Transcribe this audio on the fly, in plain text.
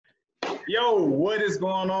Yo, what is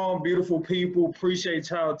going on, beautiful people? Appreciate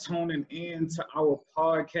y'all tuning in to our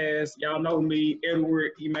podcast. Y'all know me,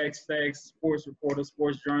 Edward Emax Stacks, sports reporter,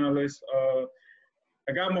 sports journalist.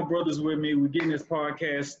 I got my brothers with me. We're getting this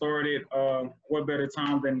podcast started. What better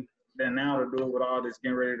time than now to do it with all this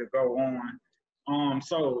getting ready to go on.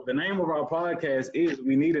 So the name of our podcast is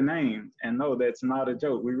We Need a Name. And no, that's not a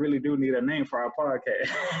joke. We really do need a name for our podcast.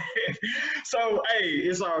 So, hey,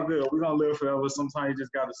 it's all good. We're going to live forever. Sometimes you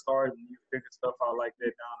just got to start and you figure stuff out like that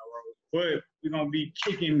down the road. But we're going to be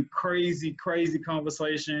kicking crazy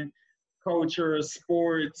conversation, culture,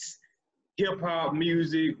 sports, hip-hop,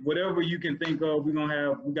 music, whatever you can think of.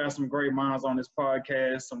 We got some great minds on this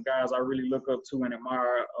podcast, some guys I really look up to and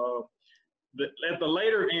admire. At the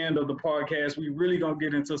later end of the podcast, we really gonna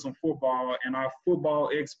get into some football, and our football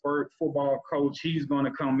expert, football coach, he's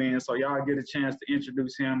gonna come in, so y'all get a chance to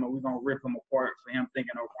introduce him, and we're gonna rip him apart for him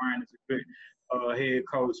thinking O'Brien is a good head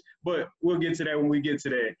coach. But we'll get to that when we get to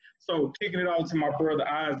that. So kicking it off to my brother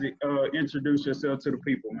Isaac, introduce yourself to the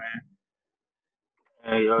people, man.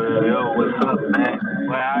 Hey, yo, what's up, man?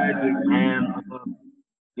 Well, Isaac, man,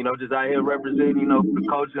 just out here representing, the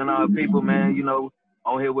coach and our people, man,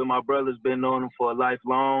 on here with my brothers, been knowing them for a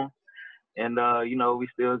lifelong. And, we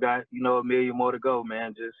still got, a million more to go,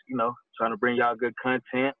 man. Just, trying to bring y'all good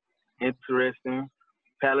content, interesting,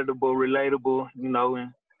 palatable, relatable, and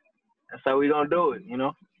that's how we gonna do it,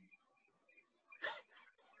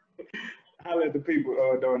 I'll let the people,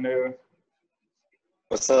 Darnell.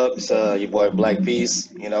 What's up? It's your boy Black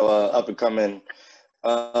Peace, up and coming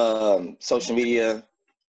social media,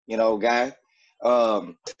 guy.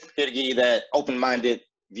 Here to give you that open-minded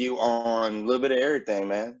view on a little bit of everything,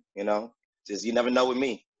 man. Just you never know with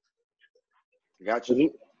me. Got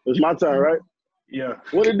you. It's my turn, right? Yeah.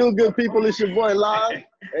 What it do, good people? It's your boy Live,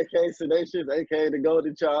 a.k.a. Sedacious, a.k.a. the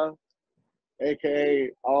Golden Child, a.k.a.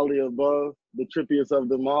 all the above, the trippiest of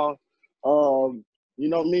them all. You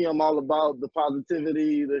know me, I'm all about the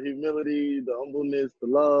positivity, the humility, the humbleness, the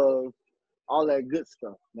love, all that good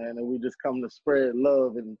stuff, man. And we just come to spread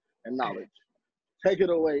love and knowledge. Take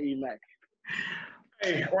it away, Emac.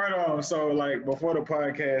 Hey, right on. So, before the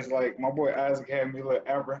podcast, my boy Isaac had me a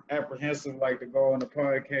little apprehensive, to go on the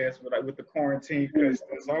podcast with the quarantine.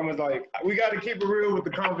 So I was like, we got to keep it real with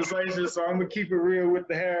the conversation. So I'm going to keep it real with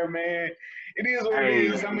the hair, man. It is what it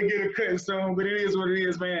is. I'm going to get a cut soon, but it is what it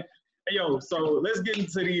is, man. Hey, yo, so let's get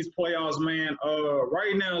into these playoffs, man.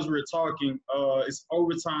 Right now, as we're talking, it's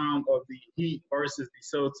overtime of the Heat versus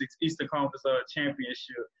the Celtics Eastern Conference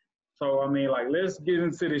Championship. So, let's get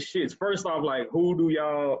into the shits. First off,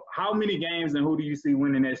 how many games and who do you see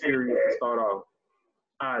winning that series to start off?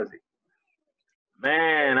 Isaac.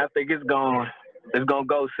 Man, I think it's gonna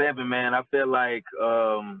go 7, man. I feel like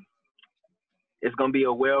it's gonna be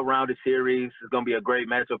a well-rounded series. It's gonna be a great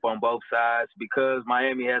matchup on both sides because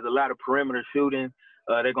Miami has a lot of perimeter shooting.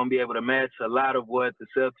 They're gonna be able to match a lot of what the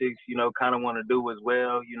Celtics, kind of want to do as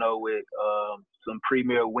well. With some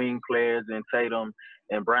premier wing players in Tatum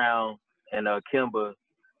and Brown and Kemba.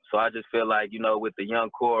 So I just feel like, with the young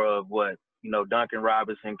core of Duncan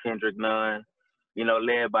Robinson, Kendrick Nunn,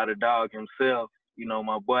 led by the dog himself,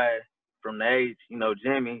 my boy from the H,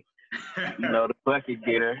 Jimmy, the bucket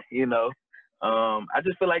getter, I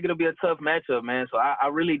just feel like it'll be a tough matchup, man. So I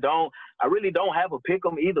really don't have a pick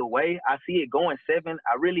 'em either way. I see it going 7.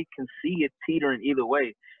 I really can see it teetering either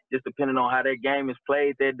way, just depending on how that game is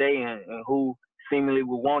played that day and who seemingly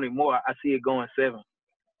will want it more. I see it going 7.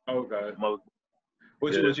 Okay.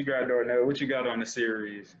 What you got, Darnell? What you got on the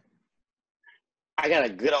series? I got a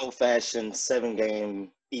good old-fashioned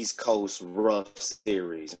 7-game East Coast rough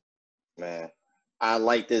series, man. I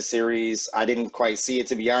like this series. I didn't quite see it,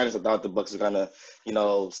 to be honest. I thought the Bucks were gonna,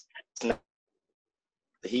 snap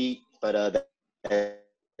the Heat, but that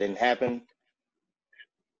didn't happen.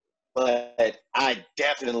 But I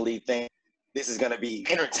definitely think this is gonna be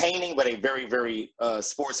entertaining, but a very, very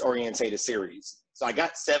sports-orientated series. So I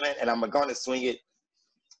got 7, and I'm gonna swing it.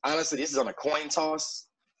 Honestly, this is on a coin toss.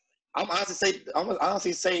 I'm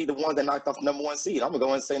honestly say the one that knocked off the number 1 seed. I'm gonna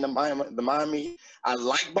go and say the Miami Heat. I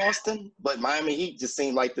like Boston, but Miami Heat just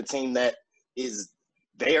seemed like the team that is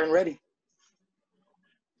there and ready.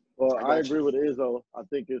 Well, I agree with Izzo. I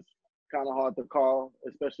think it's kind of hard to call,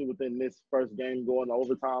 especially within this first game going to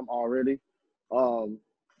overtime already.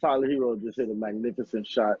 Tyler Hero just hit a magnificent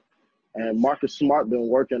shot. And Marcus Smart been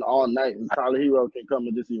working all night, and Tyler Hero can come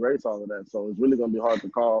and just erase all of that. So it's really going to be hard to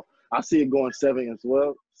call. I see it going 7 as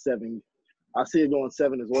well. I see it going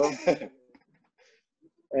 7 as well.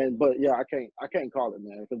 But yeah, I can't call it,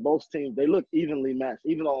 man, because both teams, they look evenly matched.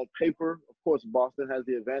 Even on paper, of course, Boston has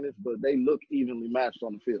the advantage, but they look evenly matched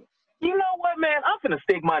on the field. You know what, man? I'm finna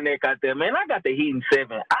stick my neck out there, man. I got the Heat in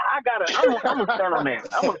 7. I'm gonna stand on that.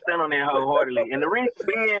 I'm gonna stand on that wholeheartedly. And the reason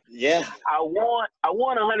being, Yeah. I won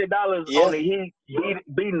 $100 on the Heat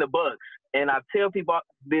beating the Bucks. And I tell people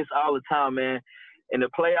this all the time, man. In the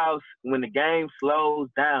playoffs, when the game slows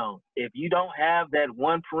down, if you don't have that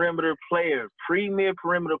one premier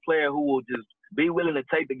perimeter player who will just be willing to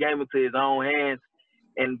take the game into his own hands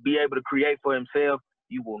and be able to create for himself,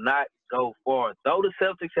 you will not go far. Though the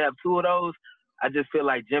Celtics have two of those, I just feel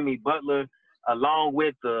like Jimmy Butler, along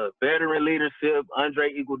with the veteran leadership,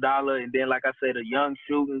 Andre Iguodala, and then, like I said, a young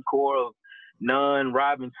shooting core of Nunn,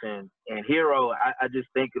 Robinson, and Hero, I just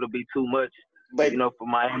think it'll be too much, But for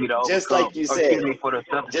Miami to overcome. just like you said, for the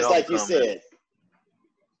Celtics just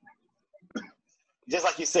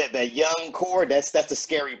like you said, that young core, that's the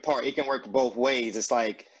scary part. It can work both ways. It's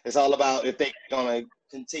like it's all about if they're gonna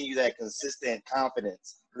continue that consistent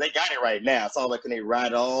confidence. They got it right now. It's all like, can they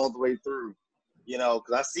ride all the way through?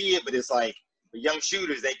 Because I see it, but it's like the young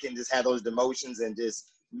shooters, they can just have those demotions and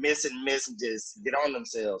just miss and just get on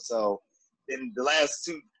themselves. So in the last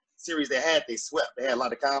two series they swept. They had a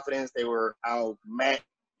lot of confidence. They were outmatched.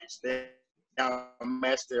 They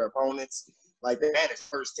outmatched their opponents. Like, they managed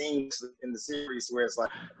first teams in the series where it's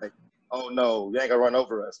like, oh no, you ain't gonna run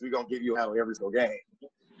over us. We're gonna give you a battle every single game.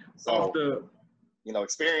 So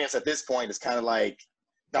experience at this point is kind of like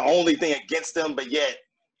the only thing against them, but yet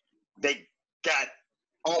they got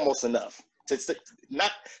almost enough. They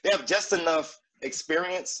have just enough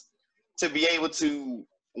experience to be able to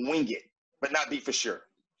wing it, but not be for sure.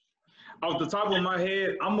 Off the top of my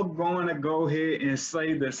head, I'm going to go ahead and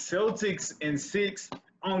say the Celtics in 6,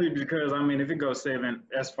 only because, if it goes 7,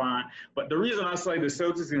 that's fine. But the reason I say the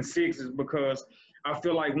Celtics in 6 is because I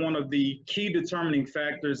feel like one of the key determining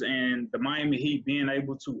factors in the Miami Heat being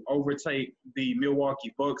able to overtake the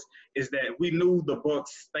Milwaukee Bucks is that we knew the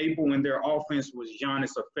Bucks' staple in their offense was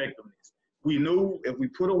Giannis' effectiveness. We knew if we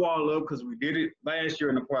put a wall up, because we did it last year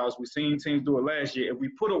in the playoffs, we've seen teams do it last year. If we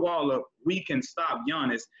put a wall up, we can stop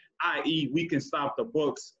Giannis, i.e., we can stop the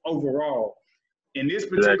Bucks overall. In this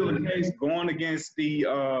particular case, going against the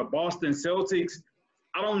Boston Celtics,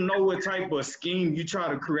 I don't know what type of scheme you try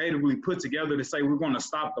to creatively put together to say we're going to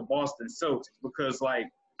stop the Boston Celtics because,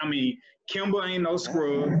 Kemba ain't no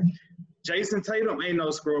scrub. Jason Tatum ain't no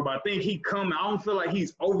scrub. I think I don't feel like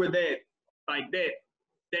he's over that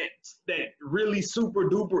really super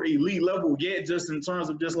duper elite level yet, just in terms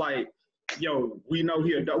of just like, we know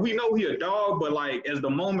he a dog, but like as the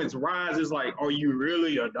moments rise, it's like, are you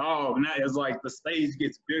really a dog? And that is like the stage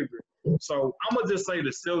gets bigger. So I'm gonna just say the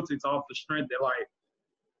Celtics off the strength that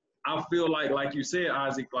I feel like you said,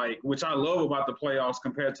 Isaac, which I love about the playoffs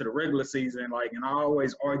compared to the regular season, and I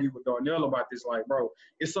always argue with Darnell about this, bro,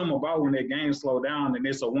 it's something about when that game slow down and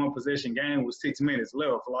it's a one-possession game with 6 minutes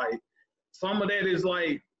left. Some of that is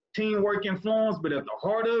teamwork influence, but at the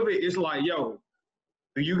heart of it, it's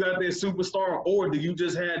do you got that superstar or do you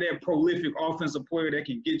just have that prolific offensive player that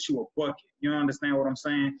can get you a bucket? You understand what I'm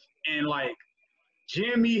saying? And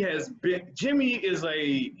Jimmy is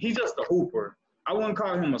he's just a hooper. I wouldn't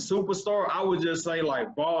call him a superstar. I would just say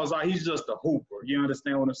balls out. He's just a hooper. You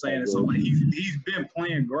understand what I'm saying? And so he's been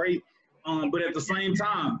playing great. But at the same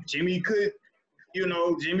time, Jimmy could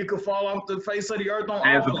fall off the face of the earth on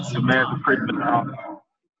offense. The man's a pre-man all-star.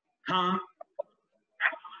 Huh?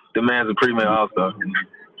 The man's a pre-man all-star.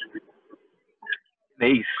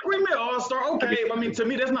 Nice. Pre-man all-star, okay. To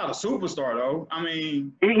me, that's not a superstar, though.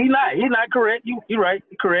 He's not correct. You're right.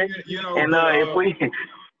 You're correct. If we –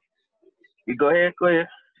 you go ahead.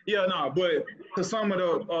 Yeah, no, but to some of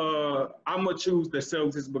I'm going to choose the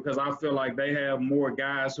Celtics because I feel like they have more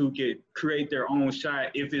guys who could create their own shot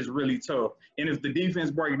if it's really tough. And if the defense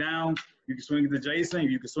break down, you can swing it to Jason,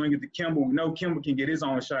 you can swing it to Kemba. We know Kemba can get his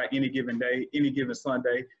own shot any given day, any given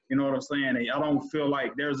Sunday. You know what I'm saying? And I don't feel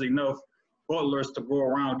like there's enough butlers to go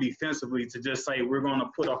around defensively to just say we're going to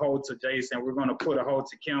put a hole to Jason, we're going to put a hole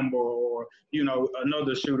to Kemba or,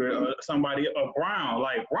 another shooter, somebody, Brown.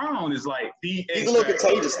 Brown is the X He's a little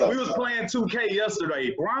contagious, though. We was playing 2K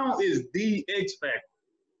yesterday. Brown is the X factor.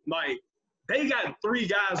 They got 3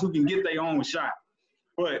 guys who can get their own shot.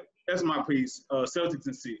 But that's my piece. Celtics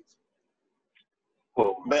and 6.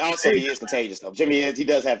 But also he is contagious, though. Jimmy he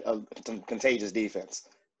does have some contagious defense.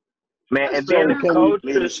 Man, and then the coach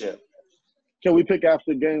leadership. Can we pick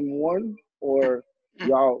after game 1 or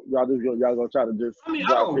y'all gonna try to just? I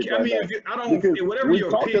don't care. Whatever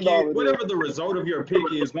your pick is, whatever the result of your pick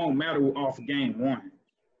is, won't matter off game 1.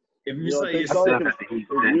 If you say it's if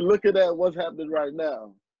you looking at what's happening right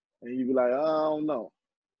now, and you be like, I don't know,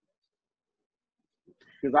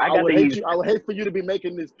 because I would hate for you to be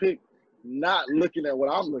making this pick not looking at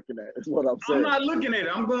what I'm looking at. Is what I'm saying. I'm not looking at it.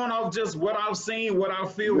 I'm going off just what I've seen, what I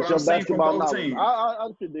feel, Just what I've seen from both knowledge. teams. I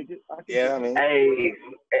predict it. Yeah, I mean, Hey,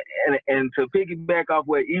 and to piggyback off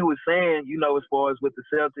what E was saying, you know, as far as with the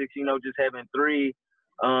Celtics, you know, just having three,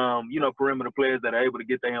 you know, perimeter players that are able to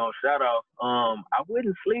get their own shot off. I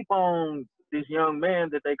wouldn't sleep on this young man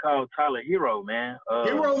that they call Tyler Hero, man.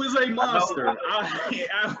 Hero is a monster. I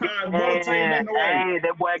won't take that away. Hey,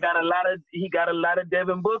 that boy got a lot of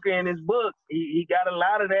Devin Booker in his book. He got a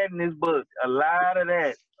lot of that in his book. A lot of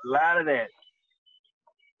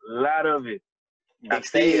it. I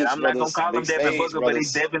said, I'm not gonna call him Devin Booker, but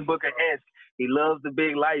he's Devin Booker-esque. He loves the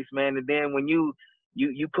big lights, man. And then when you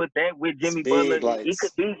put that with Jimmy Butler, it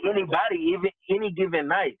could be anybody, even any given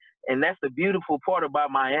night. And that's the beautiful part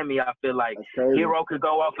about Miami. I feel like Hero could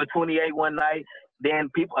go off for 28 one night.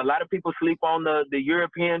 Then a lot of people sleep on the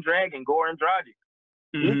European Dragon, Goran Dragic.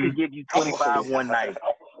 He could give you 25 one night.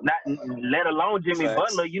 Not let alone Jimmy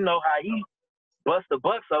Butler. You know how he bust the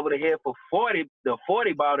Bucks over the head for 40. The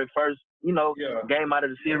 40 ball the first, you know, game out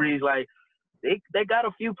of the series. Like they got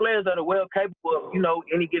a few players that are well capable of, you know,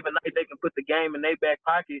 any given night they can put the game in their back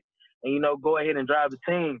pocket and, you know, go ahead and drive the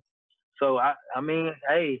team. So I mean,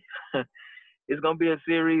 hey, it's gonna be a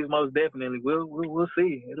series most definitely. We'll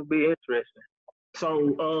see. It'll be interesting.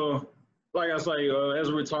 So like I say,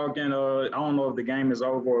 as we're talking, I don't know if the game is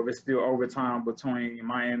over or if it's still overtime between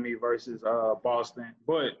Miami versus Boston.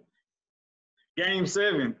 But Game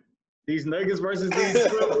 7, these Nuggets versus these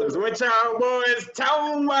Clippers. What y'all boys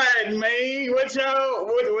talking about, man? What y'all?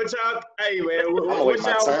 Hey, man. What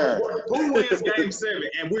y'all? Who wins Game 7?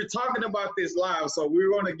 And we're talking about this live, so we're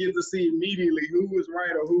going to get to see immediately who was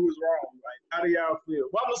right or who was wrong. Like, how do y'all feel?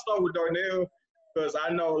 Well, I'm gonna start with Darnell because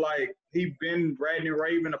I know, like, he been ranting and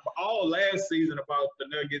raving all last season about the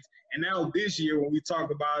Nuggets, and now this year when we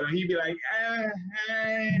talk about him, he be like, I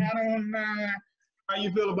don't know. How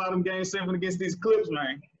you feel about them Game 7 against these Clips,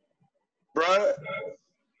 man? Bruh,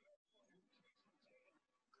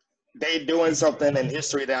 they doing something in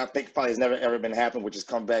history that I think probably has never ever been happened, which is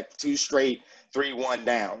come back 2 straight 3-1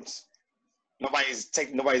 downs. Nobody's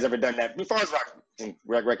ever done that as far as I can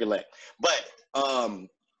recollect. But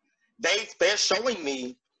they're showing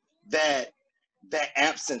me that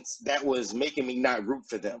absence that was making me not root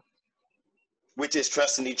for them, which is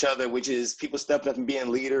trusting each other, which is people stepping up and being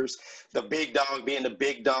leaders, the big dog being the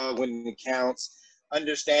big dog when it counts,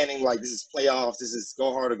 understanding like this is playoffs, this is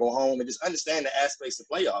go hard or go home, and just understand the aspects of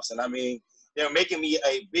playoffs. And I mean, they're making me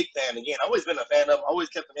a big fan. Again, I've always been a fan of them, always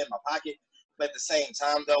kept them in my pocket. But at the same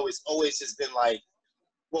time, though, it's always just been like,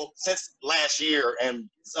 well, since last year and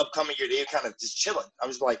this upcoming year, they're kind of just chilling. I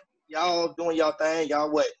was like, y'all doing y'all thing, y'all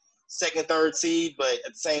what, 2nd, 3rd seed, but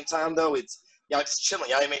at the same time, though, it's y'all just chilling.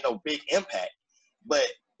 Y'all ain't made no big impact. But,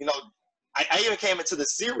 you know, I even came into the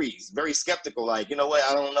series very skeptical. Like, you know what,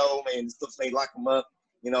 I don't know, man. This Clips may lock him up.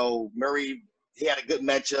 You know, Murray, he had a good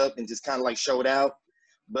matchup and just kind of like showed out.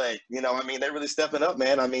 But, you know, I mean, they're really stepping up,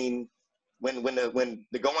 man. I mean, when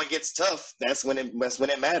the going gets tough, that's when it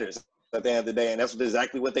matters at the end of the day. And that's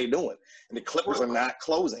exactly what they're doing. And the Clippers are not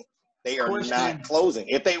closing. They are not closing.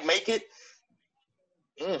 If they make it,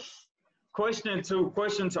 Question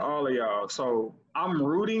to all of y'all. So I'm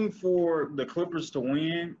rooting for the Clippers to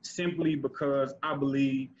win simply because I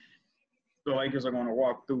believe the Lakers are going to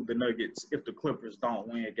walk through the Nuggets if the Clippers don't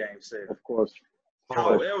win Game 7. Of course.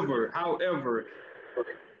 However,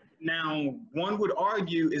 now one would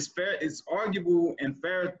argue it's arguable and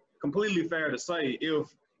fair, completely fair to say if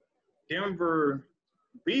Denver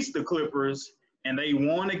beats the Clippers and they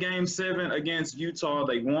won a Game 7 against Utah,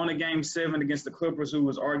 they won a Game 7 against the Clippers, who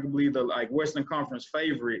was arguably the Western Conference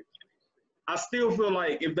favorite. I still feel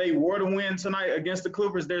like if they were to win tonight against the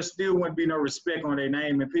Clippers, there still wouldn't be no respect on their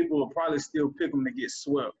name, and people will probably still pick them to get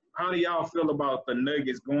swept. How do y'all feel about the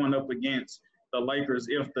Nuggets going up against the Lakers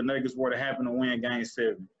if the Nuggets were to happen to win Game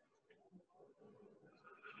 7?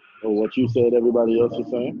 Well, what you said, everybody else is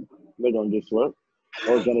saying, they're going to get swept.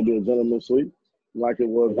 Or it's going to be a gentleman's sweep, like it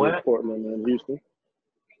was with Portland and Houston.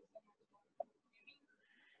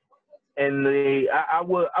 And I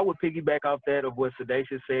would piggyback off that of what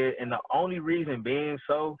Sedacious said, and the only reason being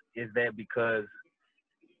so is that because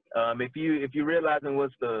if you're realizing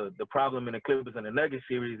what's the problem in the Clippers and the Nuggets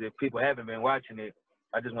series, if people haven't been watching it,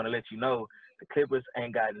 I just want to let you know the Clippers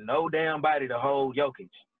ain't got no damn body to hold Jokic.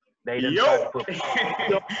 They done tried to put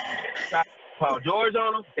Paul George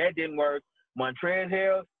on him. That didn't work. Montrezl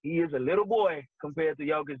Harrell, he is a little boy compared to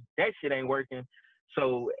Jokic. That shit ain't working.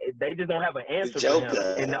 So they just don't have an answer for him.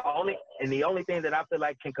 And the only thing that I feel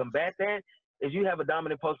like can combat that is you have a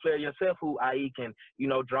dominant post player yourself who, i.e., can,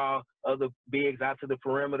 draw other bigs out to the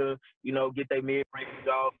perimeter, get their mid-range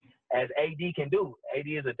off. as AD can do. AD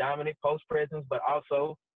is a dominant post presence, but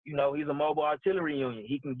also, you know, he's a mobile artillery unit.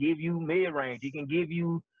 He can give you mid-range. He can give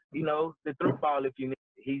you, you know, the through ball if you need.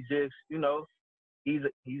 He's just, you know, he's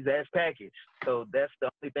as package. So that's the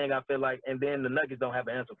only thing I feel like. And then the Nuggets don't have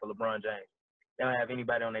an answer for LeBron James. They don't have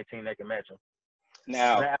anybody on their team that can match him.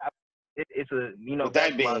 Now, it's a, you know. With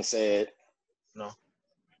that being said, no.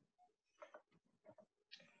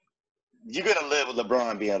 You're gonna live with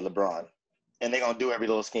LeBron being LeBron, and they're gonna do every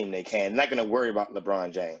little scheme they can. They're not gonna worry about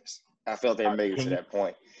LeBron James. I felt they made it to that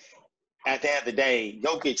point. At the end of the day,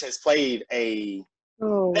 Jokic has played a.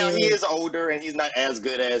 Now he is older and he's not as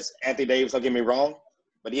good as Anthony Davis. Don't get me wrong,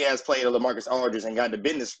 but he has played a LaMarcus Aldridge and got the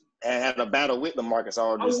business and had a battle with LaMarcus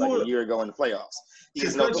Aldridge like a year ago in the playoffs. He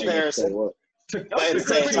is no comparison. But at the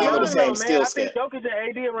same time, with the same skill set. I think Jokic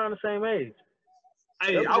and AD around the same age.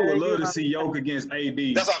 Hey, I would love to see Jokic against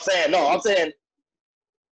AD. That's what I'm saying. No, I'm saying,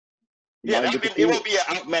 yeah, it won't be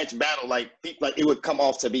an outmatched battle like it would come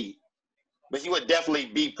off to be. But he would definitely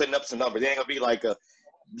be putting up some numbers. It ain't gonna be like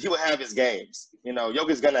he would have his games. You know,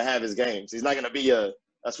 Jokic's gonna have his games. He's not gonna be a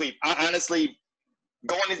sweep. I honestly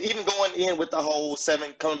going in with the whole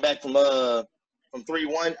 7 coming back from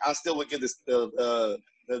 3-1, I still would give the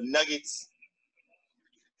Nuggets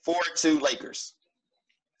 4-2 Lakers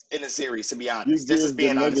in the series, to be honest. Just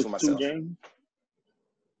being honest with myself.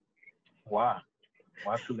 Why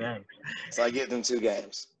 2 games? So I give them 2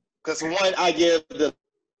 games. Because for one, I give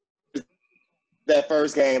that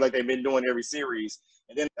first game like they've been doing every series.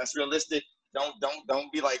 And then that's realistic.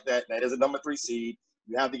 Don't be like that. That is a number 3 seed.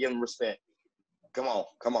 You have to give them respect. Come on.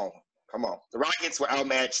 The Rockets were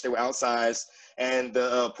outmatched. They were outsized. And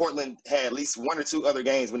Portland had at least 1 or 2 other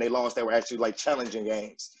games when they lost that were actually like challenging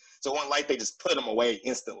games. So it wasn't like they just put them away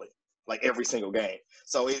instantly, like every single game.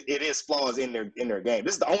 So it is flaws in their game.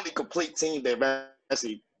 This is the only complete team they've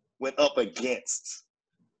actually went up against,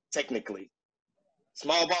 technically.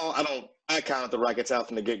 Small ball, I counted the Rockets out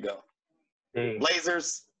from the get-go.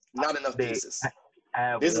 Blazers, not enough pieces.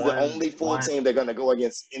 This is the only full team they're going to go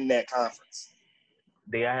against in that conference.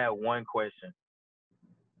 I have one question.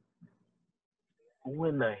 Who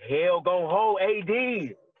in the hell gonna hold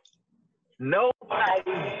AD? Nobody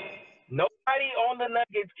on the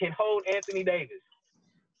Nuggets can hold Anthony Davis.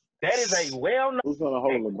 That is a well-known. Who's gonna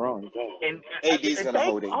hold LeBron? And AD's gonna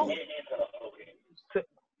hold AD.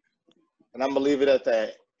 And I'm gonna leave it at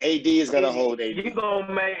that. AD is gonna hold AD. You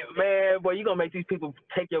gonna make these people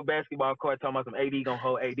take your basketball court talking about some AD gonna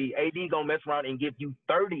hold AD. AD gonna mess around and give you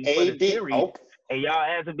 30 for the series, and y'all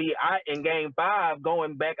have to be out in Game 5,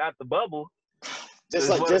 going back out the bubble.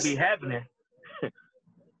 Just be happening.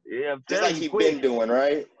 Yeah, just like he's been doing,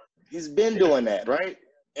 right? He's been doing that, right?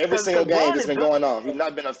 Every single game has been going off. He's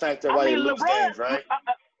not been a factor while he loses games, right?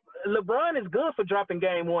 LeBron is good for dropping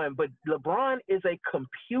game 1, but LeBron is a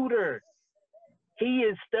computer. He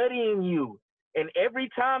is studying you. And every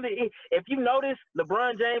time, if you notice,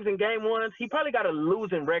 LeBron James in game 1s, he probably got a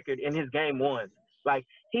losing record in his game 1s. Like,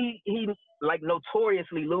 he like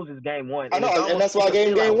notoriously loses game 1. I know, and that's why I gave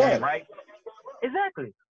him game 1. Right?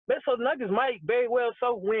 Exactly. So Nuggets might very well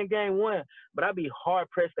win game 1, but I'd be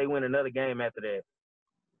hard-pressed they win another game after that.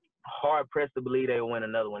 Hard-pressed to believe they'll win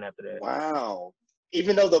another one after that. Wow.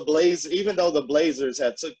 Even though the Blazers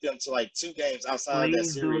had took them to like 2 games outside that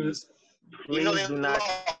series. Please do not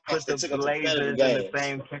put the Blazers in the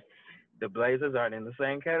same. The Blazers aren't in the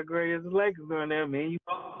same category as the Lakers doing there. Man, you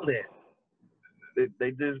know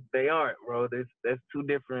that. They aren't, bro. That's 2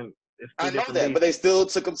 different. I know that, but they still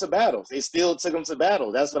took them to battles.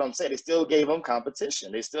 That's what I'm saying. They still gave them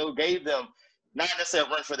competition. They still gave them not necessarily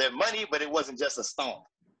a run for their money, but it wasn't just a stomp.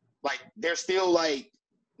 Like, they're still like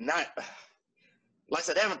not. Like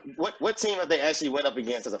I said, what team have they actually went up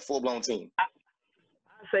against as a full-blown team? I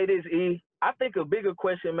say this, E. I think a bigger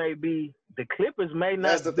question may be the Clippers may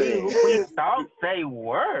not be who we thought they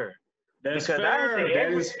were. That's because fair.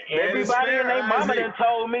 Everybody and their mama done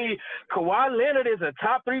told me Kawhi Leonard is a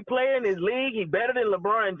top 3 player in his league. He's better than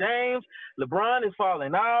LeBron James. LeBron is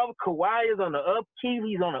falling off. Kawhi is on the upkeep.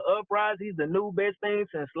 He's on the uprise. He's the new best thing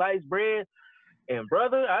since sliced bread. And,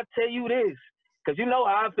 brother, I tell you this, because you know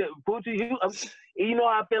how I feel. Poochie, you know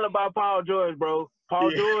how I feel about Paul George, bro.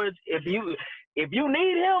 Paul George, if you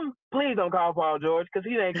need him, please don't call Paul George because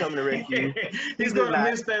he ain't coming to rescue you. He's going to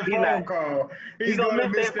miss that phone call. He's going to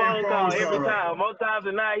miss that phone call every time. Most times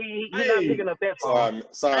than not, he's not picking up that phone.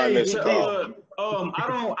 Sorry, I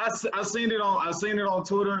seen it on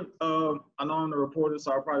Twitter. I know I'm the reporter,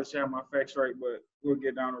 so I'll probably share my facts right, but we'll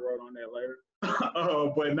get down the road on that later.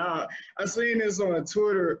 But nah, I seen this on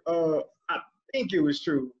Twitter. I think it was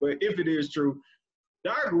true, but if it is true,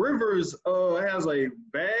 Doc Rivers has a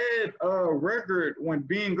bad record when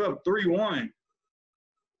being up 3-1.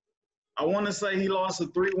 I want to say he lost a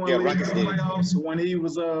 3-1 lead in the playoffs when he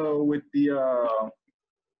was with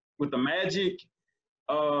the Magic.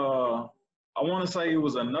 I want to say it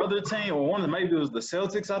was another team, or maybe it was the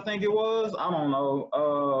Celtics. I think it was. I don't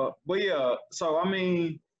know. But yeah. So I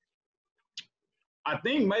mean, I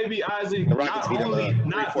think maybe Isaac. Not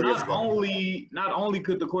only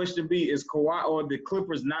could the question be, is Kawhi or the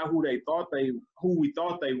Clippers not who we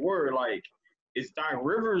thought they were? Like, is Doc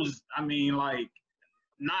Rivers? I mean, like,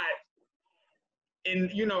 not.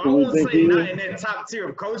 And, you know, I won't say not in that top tier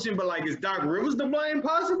of coaching, but, like, is Doc Rivers to blame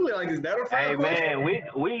possibly? Like, is that a fair question? Man,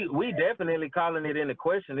 we definitely calling it into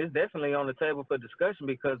question. It's definitely on the table for discussion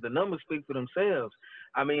because the numbers speak for themselves.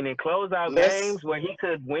 I mean, in closeout games where he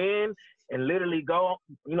could win and literally go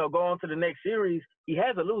on to the next series, he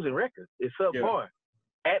has a losing record. It's subpar.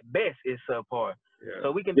 Yeah. At best, it's subpar. Yeah.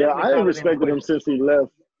 So we can definitely I ain't respected him since he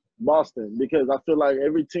left Boston because I feel like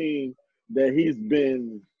every team that he's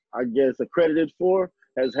been – I guess, accredited for,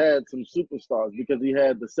 has had some superstars because he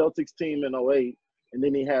had the Celtics team in 2008, and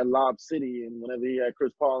then he had Lob City, and whenever he had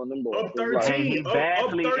Chris Paul and them boys. Up 13. And he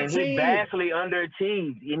vastly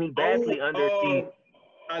underachieved.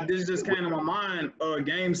 This just came to my mind.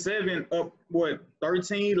 Game 7, up,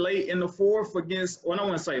 13 late in the fourth against, well, I don't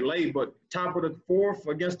want to say late, but top of the fourth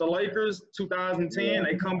against the Lakers, 2010. Yeah.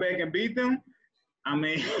 They come back and beat them. I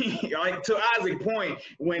mean, like to Isaac's point,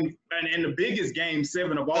 when and the biggest game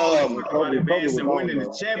 7 of all, about advancing and winning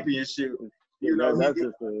the championship, he dropped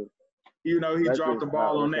the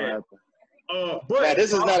ball on that. But now,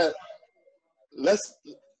 this is not a.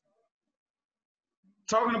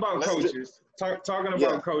 Talking about coaches. Talking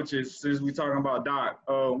about coaches, since we're talking about Doc,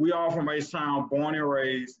 we all from H-Town, born and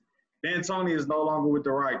raised. D'Antoni is no longer with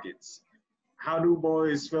the Rockets. How do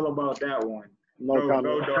boys feel about that one? Free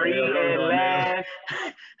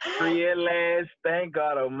at last. Thank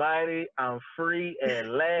God Almighty, I'm free at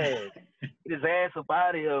last. Get his ass up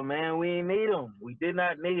out of here, man. We didn't need him. We did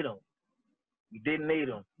not need him. We didn't need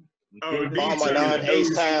him. All my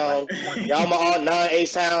non-H-Town, y'all my all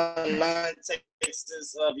non-H-Town,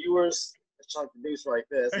 non-Texas viewers. Let's chunk the deuce right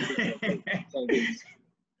there.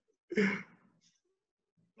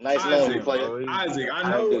 Nice Isaac, Isaac, I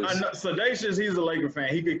know. Sedacious, he's a Laker fan.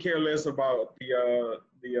 He could care less about the.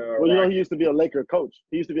 Well, you know, he used to be a Laker coach.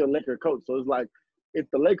 So it's like, if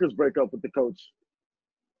the Lakers break up with the coach.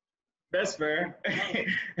 That's fair.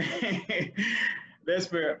 That's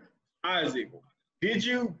fair. Isaac, did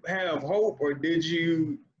you have hope, or did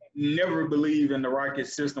you never believe in the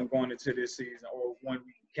Rockets system going into this season, or when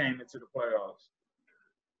we came into the playoffs?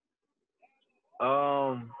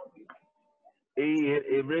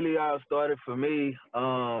 It really all started for me.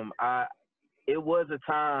 It was a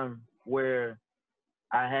time where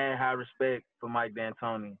I had high respect for Mike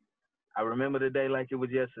D'Antoni. I remember the day like it was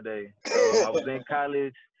yesterday. I was in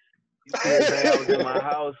college. I was in my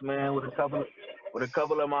house, man, with a couple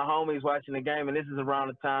of my homies watching the game, and this is around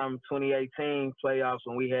the time 2018 playoffs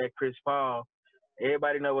when we had Chris Paul.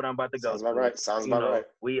 Everybody know what I'm about to go. Sounds about right. Right.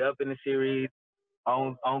 We up in the series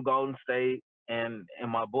on Golden State. And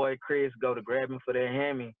my boy Chris go to grab him for that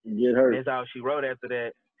hammy. Get hurt. That's how she wrote after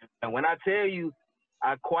that. And when I tell you,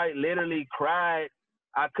 I quite literally cried.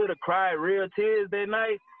 I could have cried real tears that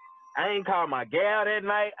night. I ain't called my gal that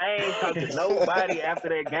night. I ain't talked to nobody after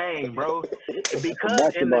that game, bro.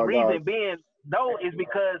 Because, and the reason being, no, is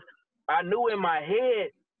because I knew in my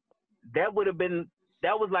head that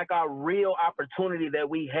was like our real opportunity that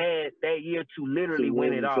we had that year to literally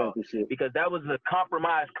win it all. Because that was a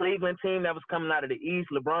compromised Cleveland team that was coming out of the East.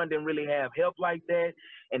 LeBron didn't really have help like that.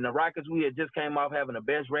 And the Rockets, we had just came off having the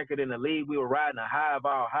best record in the league. We were riding a high of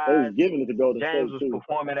our highs. They was giving it to go to James was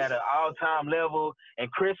performing at an all-time level. And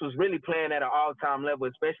Chris was really playing at an all-time level,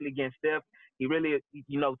 especially against Steph. He really,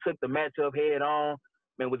 took the matchup head on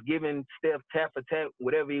and was giving Steph tap for tap,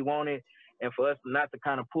 whatever he wanted. And for us not to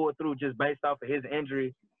kind of pull through just based off of his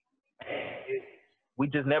injury, we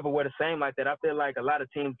just never were the same like that. I feel like a lot of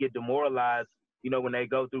teams get demoralized, when they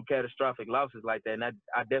go through catastrophic losses like that. And I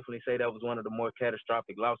definitely say that was one of the more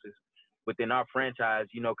catastrophic losses within our franchise,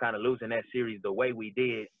 kind of losing that series the way we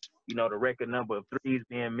did, the record number of threes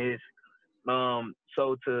being missed.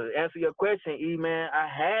 So to answer your question, man, I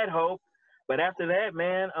had hope, but after that,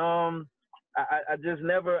 man, I just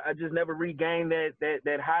never regained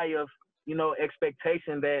that high of,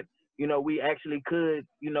 expectation that, we actually could,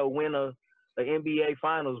 win a NBA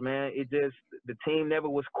Finals, man. It just, the team never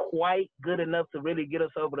was quite good enough to really get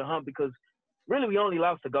us over the hump because really we only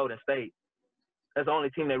lost to Golden State. That's the only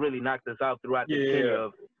team that really knocked us out throughout the tenure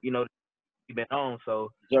of, we've been on.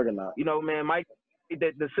 So, Juggernaut. Man, Mike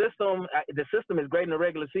the system is great in the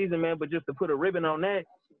regular season, man. But just to put a ribbon on that,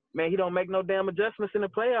 man, he don't make no damn adjustments in the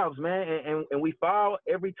playoffs, man. And we fall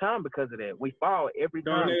every time because of that. We fall every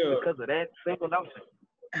time because of that single notion.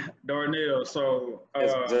 Darnell, so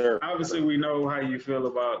obviously we know how you feel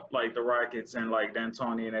about like the Rockets and like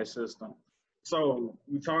D'Antoni and that system. So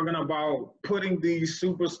we're talking about putting these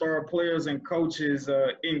superstar players and coaches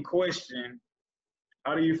in question.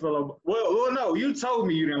 How do you feel about, well, no, you told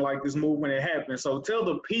me you didn't like this move when it happened. So tell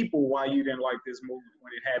the people why you didn't like this move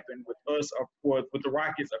when it happened with us or with the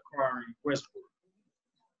Rockets acquiring Westbrook.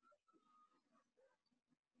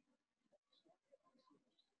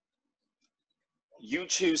 You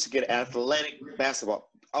choose to get athletic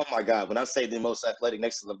basketball. Oh my God! When I say the most athletic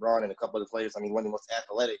next to LeBron and a couple of the players, I mean one of the most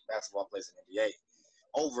athletic basketball players in the NBA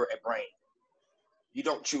over a Brain. You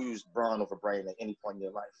don't choose Braun over Brain at any point in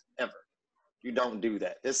your life, ever. You don't do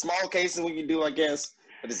that. There's small cases when you do, I guess,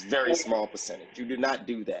 but it's very small percentage. You do not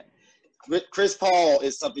do that. Chris Paul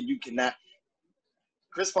is something you cannot.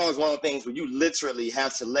 Chris Paul is one of the things where you literally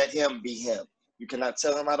have to let him be him. You cannot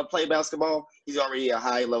tell him how to play basketball. He's already a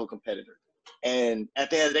high-level competitor. And at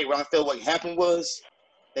the end of the day, what I feel what happened was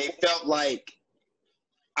they felt like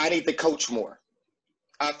I need to coach more.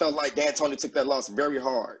 I felt like D'Antoni took that loss very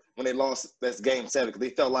hard when they lost that game 7 because they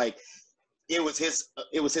felt like it was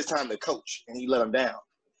his time to coach and he let them down.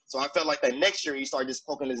 So I felt like that next year he started just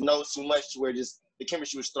poking his nose too much to where just the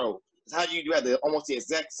chemistry was thrown. It's how do you have almost the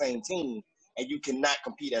exact same team and you cannot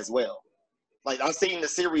compete as well? Like I've seen the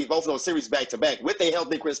series, both of those series back to back with a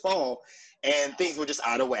healthy Chris Paul, and things were just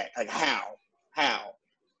out of whack. Like how?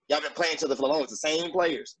 Y'all been playing each other for long. It's the same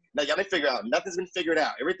players. Now y'all didn't figure out. Nothing's been figured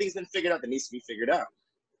out. Everything's been figured out that needs to be figured out.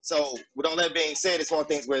 So with all that being said, it's one of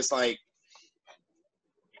the things where it's like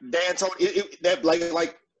D'Antoni, that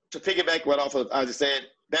like to piggyback right off of I just said,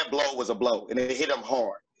 that blow was a blow and it hit him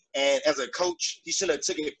hard. And as a coach, he shouldn't have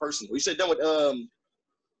taken it personally. He should have done what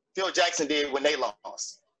Phil Jackson did when they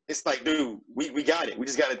lost. It's like, dude, we got it. We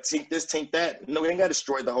just got to tink this, tink that. No, we ain't got to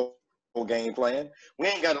destroy the whole game plan. We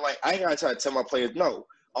ain't got to I ain't got to try to tell my players, no.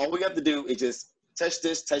 All we have to do is just touch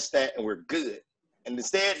this, touch that, and we're good. And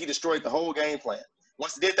instead, he destroyed the whole game plan.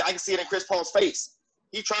 Once he did that, I can see it in Chris Paul's face.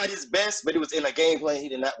 He tried his best, but it was in a game plan he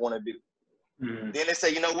did not want to do. Mm-hmm. Then they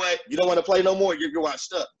say, you know what? You don't want to play no more. You're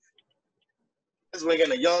washed up. This is when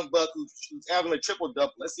getting a young buck who's having a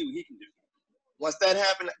triple-double. Let's see what he can do. Once that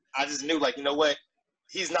happened, I just knew, like, you know what?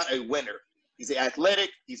 He's not a winner. He's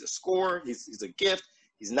athletic. He's a scorer. He's a gift.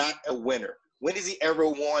 He's not a winner. When has he ever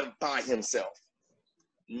won by himself?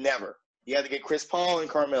 Never. He had to get Chris Paul and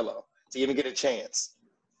Carmelo to even get a chance.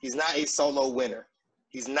 He's not a solo winner.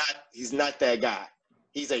 He's not that guy.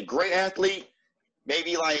 He's a great athlete,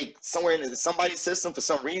 maybe like somewhere in somebody's system for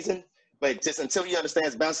some reason, but just until he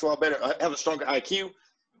understands basketball better, have a stronger IQ,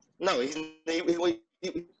 no, his IQ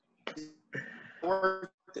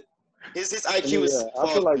is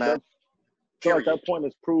I feel like that point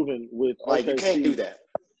is proven with like you can't do that.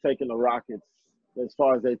 Taking the Rockets as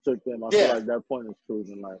far as they took them. I feel like that point is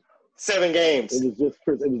proven. Like 7 games. It was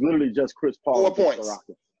literally just Chris Paul. 4 points. The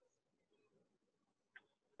Rockets.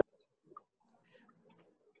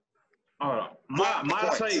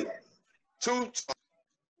 My take. 2.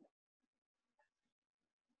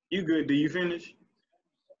 You good? Do you finish?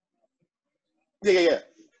 Yeah.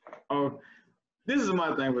 Oh, this is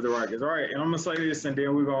my thing with the Rockets. All right, and I'm gonna say this, and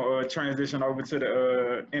then we're gonna transition over to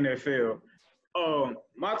the NFL.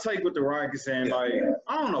 My take with the Rockets, and like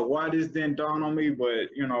I don't know why this didn't dawn on me,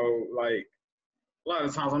 but you know, like a lot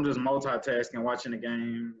of times I'm just multitasking, watching the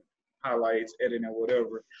game, highlights, editing,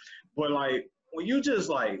 whatever. But like when you just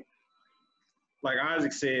like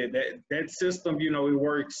Isaac said, that system, you know, it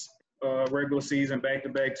works regular season,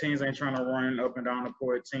 back-to-back. Teams ain't trying to run up and down the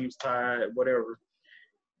court. Teams tied, whatever.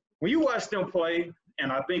 When you watch them play,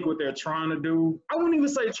 and I think what they're trying to do, I wouldn't even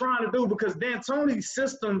say trying to do because D'Antoni's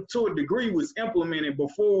system to a degree was implemented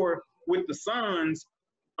before with the Suns,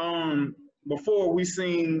 before we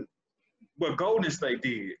seen what Golden State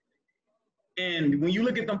did. And when you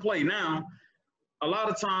look at them play now, a lot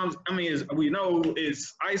of times, I mean, as we know,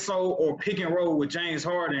 it's ISO or pick and roll with James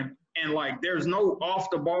Harden, and like there's no off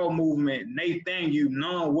the ball movement,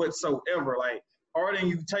 none whatsoever. Like Harden,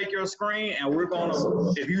 you take your screen, and we're gonna,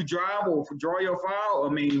 if you drive or draw your foul,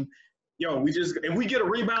 I mean, if we get a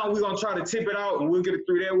rebound, we're gonna try to tip it out, and we'll get it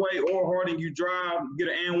through that way. Or Harden, you drive, get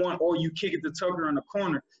an and one, or you kick it to Tucker in the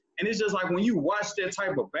corner. And it's just like when you watch that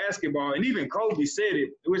type of basketball, and even Kobe said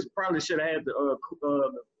it, which probably should have had the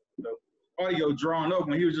audio drawn up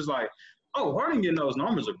when he was just like, oh, Harden getting those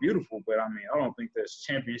numbers are beautiful, but I mean, I don't think that's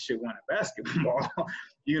championship winning basketball.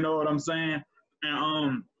 You know what I'm saying?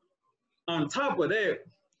 And on top of that,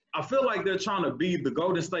 I feel like they're trying to be the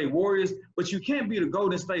Golden State Warriors, but you can't be the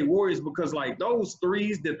Golden State Warriors because, like, those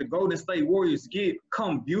threes that the Golden State Warriors get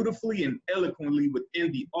come beautifully and eloquently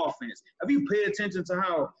within the offense. If you pay attention to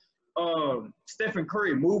how Stephen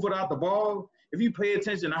Curry move without the ball, if you pay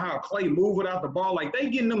attention to how Clay move without the ball, like, they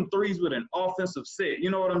getting them threes with an offensive set. You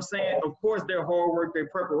know what I'm saying? Of course, their hard work, their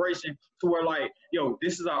preparation to where, like, yo,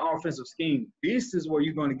 this is our offensive scheme. This is where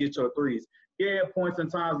you're going to get your threes. Yeah, at points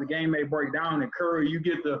and times the game may break down, and Curry, you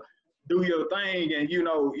get to do your thing and, you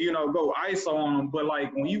know, go ISO on them. But,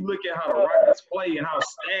 like, when you look at how the Rockets play and how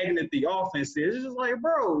stagnant the offense is, it's just like,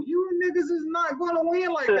 bro, you niggas is not going to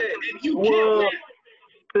win like that. And you can't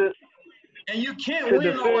win. And you can't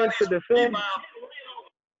win on this rebound.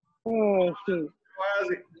 Oh, shit. Why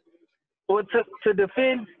is it? Well, to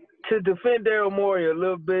defend Daryl Morey a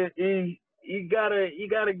little bit, you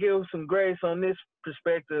gotta give some grace on this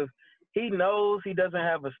perspective. He knows he doesn't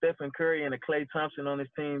have a Stephen Curry and a Klay Thompson on his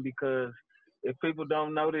team because if people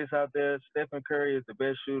don't know this out there, Stephen Curry is the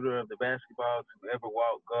best shooter of the basketball to ever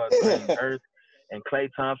walk God's green earth. And Klay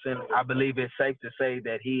Thompson, I believe it's safe to say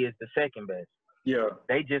that he is the second best. Yeah.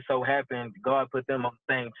 They just so happened God put them on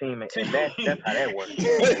the same team, and that's how that works. You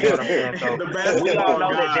know what I'm saying? So we all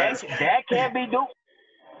know that can't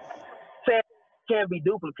be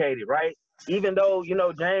duplicated, right? Even though, you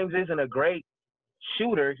know, James isn't a great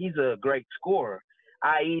shooter, he's a great scorer,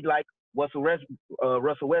 i.e. like Russell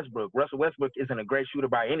Westbrook. Russell Westbrook isn't a great shooter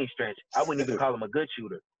by any stretch. I wouldn't even call him a good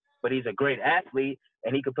shooter, but he's a great athlete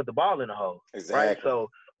and he could put the ball in the hole. Exactly. Right? So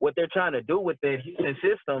what they're trying to do with the Houston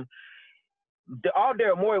system, all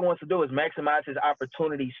Daryl Morey wants to do is maximize his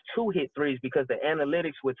opportunities to hit threes because the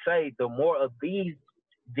analytics would say the more of these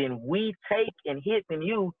than we take and hit than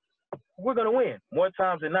you, we're going to win more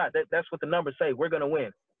times than not. That's what the numbers say. We're going to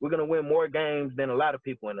win. We're going to win more games than a lot of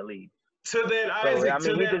people in the league. To that, So, Isaac. I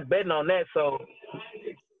mean, we're just betting on that. So,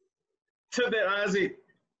 to that, Isaac,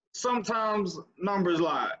 sometimes numbers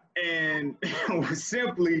lie. And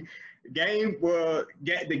simply, the game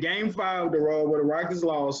 5, where the Rockets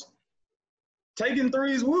lost, taking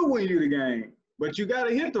threes will win you the game. But you got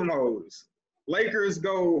to hit them hoes. Lakers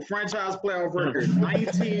go franchise playoff record,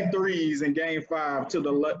 19 threes in game 5 to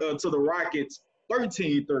the Rockets,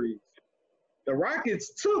 13 threes. The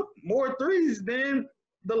Rockets took more threes than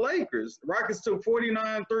the Lakers. The Rockets took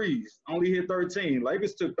 49 threes, only hit 13.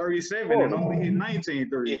 Lakers took 37 and only hit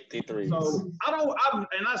 19 threes. 53. So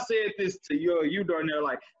I said this to you during there,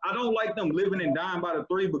 like, I don't like them living and dying by the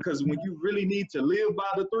three because when you really need to live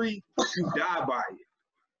by the three, you die by it.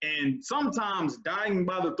 And sometimes dying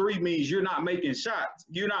by the three means you're not making shots.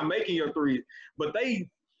 You're not making your threes. But they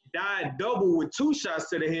died double with 2 shots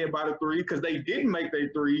to the head by the three because they didn't make their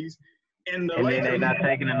threes. And then they're not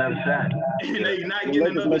taking another shot. And they not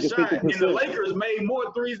getting another shot. 50%. And the Lakers made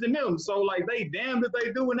more threes than them. So, like, they damned if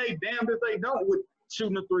they do and they damned if they don't with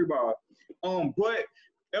shooting a 3-ball. But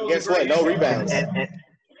that was guess what? No rebounds.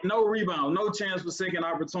 No rebound. No chance for second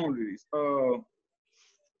opportunities.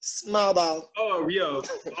 Small ball. Oh, yeah.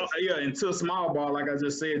 Until small ball, like I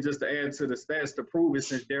just said, just to add to the stats to prove it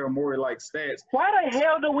since Daryl Morey likes stats. Why the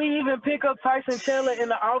hell do we even pick up Tyson Chandler in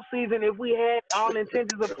the offseason if we had all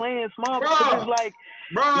intentions of playing small ball? It's like,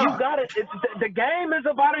 you got it. The game is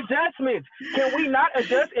about adjustments. Can we not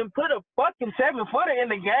adjust and put a fucking 7-footer in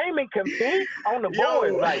the game and compete on the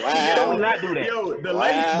board? Like, can we not do that? The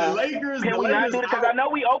Lakers. Can we not do that? Because I know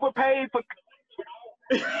we overpaid for.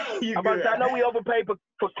 I know we overpaid for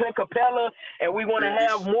Clint Capella, and we want to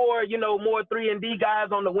have more 3-and-D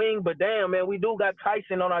guys on the wing. But damn, man, we do got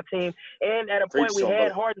Tyson on our team, and at a point we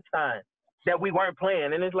had Hartenstein that we weren't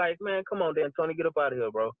playing, and it's like, man, come on, D'Antoni, get up out of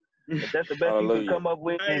here, bro. If that's the best you can come up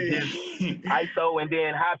with, is just ISO and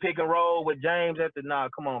then high pick and roll with James at the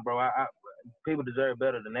come on, bro. People deserve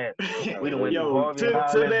better than that. We done went to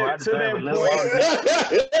that point.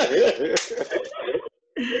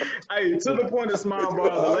 Hey, to the point of small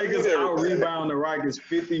ball, the Lakers out-rebound the Rockets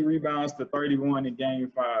 50 rebounds to 31 in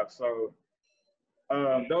game 5. So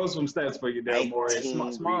those some stats for you, Daryl Morey.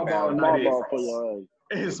 Small ball not it.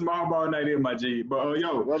 Small ball not it, my G. But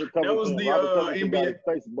that was the NBA.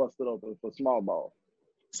 Face busted open for small ball.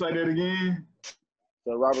 Say that again.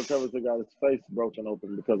 So Robert Covington got his face broken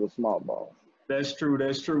open because of small ball. That's true.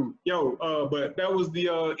 But that was the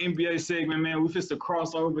NBA segment, man. We fixed to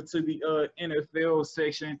cross over to the NFL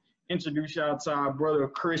section. Introduce y'all to our brother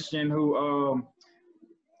Christian, who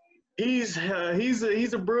he's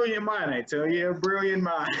a brilliant mind, I tell you, a brilliant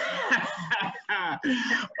mind.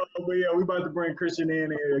 But yeah, we about to bring Christian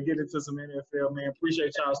in and get into some NFL, man.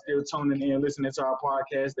 Appreciate y'all still tuning in, listening to our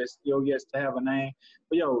podcast that still yet to have a name.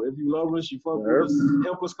 But if you love us, you fuck with us,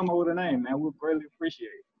 help us come up with a name, man. We greatly appreciate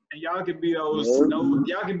it. and y'all can be those,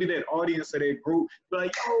 y'all can be that audience of that group. Be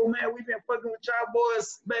like, yo, man, we've been fucking with y'all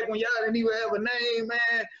boys back when y'all didn't even have a name,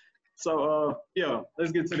 man. So, yeah,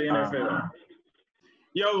 let's get to the NFL.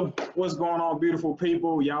 Yo, what's going on, beautiful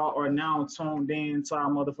people? Y'all are now tuned in to our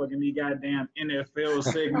motherfucking goddamn NFL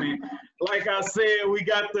segment. Like I said, we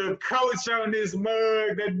got the coach on this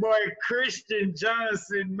mug, that boy Christian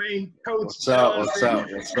Johnson, man. Coach What's up?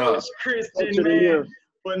 Coach Christian, man.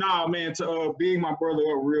 But nah, man, to big my brother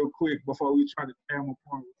up real quick before we try to tear him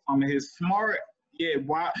apart with some of his smart. Yeah,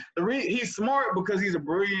 why? He's smart because he's a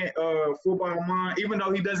brilliant football mind, even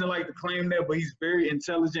though he doesn't like to claim that, but he's very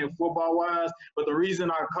intelligent football-wise. But the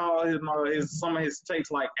reason I call some of his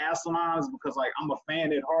takes like asinine is because, like, I'm a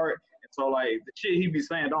fan at heart. And so, like, the shit he be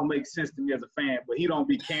saying don't make sense to me as a fan, but he don't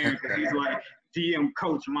be caring because he's, like, GM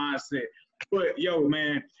coach mindset. But, yo,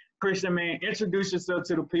 man, Christian, man, introduce yourself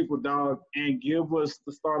to the people, dog, and give us,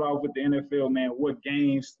 to start off with the NFL, man, what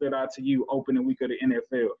games stood out to you opening week of the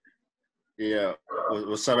NFL? Yeah,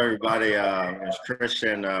 what's up, everybody? It's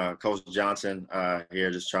Christian, Coach Johnson here,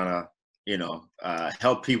 just trying to,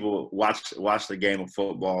 help people watch the game of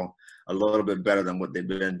football a little bit better than what they've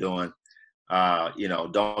been doing.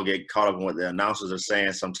 Don't get caught up in what the announcers are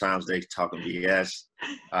saying. Sometimes they talking BS.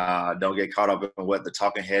 Don't get caught up in what the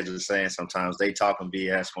talking heads are saying. Sometimes they talking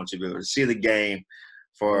BS. Want you to be able to see the game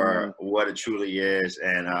for what it truly is,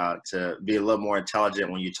 and to be a little more intelligent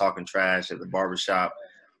when you're talking trash at the barbershop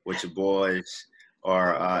with your boys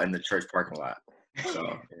or in the church parking lot.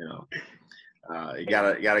 So, you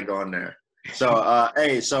gotta go in there. So,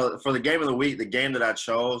 so for the game of the week, the game that I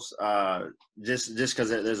chose, just because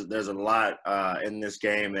there's a lot in this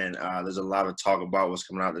game, and there's a lot of talk about what's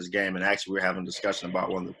coming out of this game. And actually, we were having a discussion about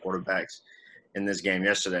one of the quarterbacks in this game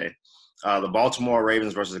yesterday. The Baltimore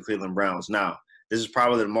Ravens versus the Cleveland Browns. Now, this is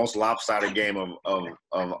probably the most lopsided game of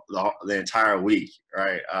the entire week,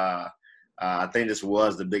 right? I think this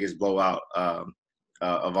was the biggest blowout of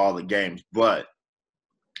all the games. But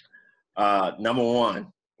number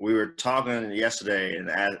one, we were talking yesterday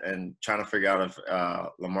and trying to figure out if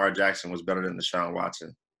Lamar Jackson was better than Deshaun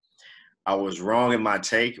Watson. I was wrong in my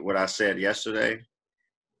take, what I said yesterday.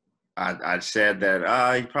 I said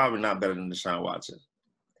that he's probably not better than Deshaun Watson.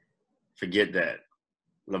 Forget that.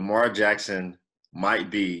 Lamar Jackson might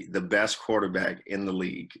be the best quarterback in the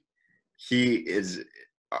league. He is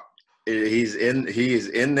in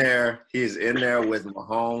there with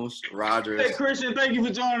Mahomes, Rodgers. Hey Christian, thank you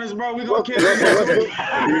for joining us, bro. We're gonna catch you.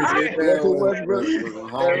 He's in there with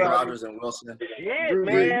Mahomes, Rodgers, and Wilson. Yeah,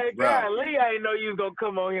 man. God, Lee, I didn't know you was gonna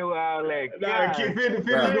come on here with all that. Nah, finish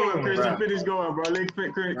going, Christian. Finish going, bro. Let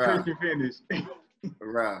Christian finish.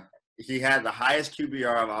 Right. He had the highest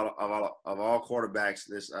QBR of all quarterbacks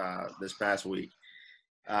this past week.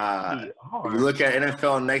 If you look at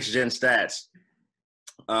NFL Next Gen stats,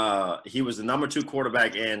 he was the number 2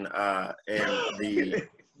 quarterback in the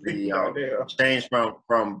change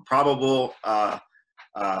from probable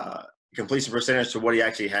completion percentage to what he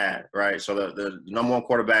actually had, right? So the number 1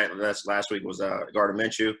 quarterback last week was Gardner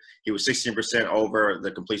Minshew. He was 16% over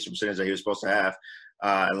the completion percentage that he was supposed to have,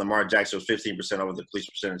 and Lamar Jackson was 15% over the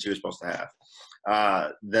completion percentage he was supposed to have.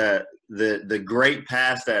 The great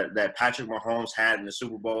pass that Patrick Mahomes had in the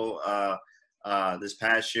Super Bowl this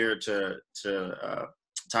past year to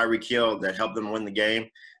Tyreek Hill that helped them win the game.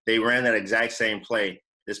 They ran that exact same play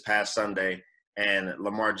this past Sunday, and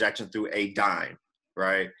Lamar Jackson threw a dime,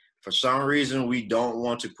 right? For some reason, we don't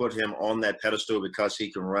want to put him on that pedestal because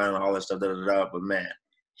he can run and all that stuff, but man,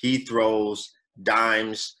 he throws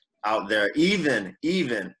dimes out there, even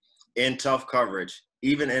in tough coverage,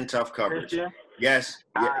 Yes,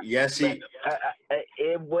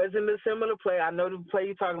 it wasn't a similar play. I know the play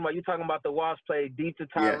you're talking about. You're talking about the Wasp play deep to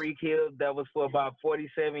Tyreek Hill that was for about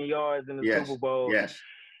 47 yards in the Super Bowl. Yes.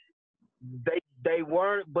 They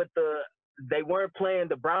weren't, but they weren't playing.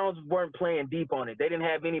 The Browns weren't playing deep on it. They didn't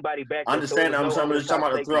have anybody back there. I understand. I'm just talking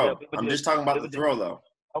about the throw. I'm just talking about the throw, though.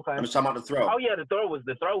 Okay. I'm just talking about the throw. Oh yeah, the throw was.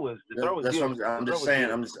 That's what I'm just saying.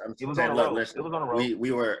 I'm just saying. Look, listen. It was on the road.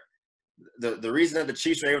 We were. The reason that the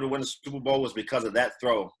Chiefs were able to win the Super Bowl was because of that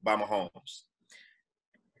throw by Mahomes.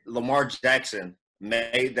 Lamar Jackson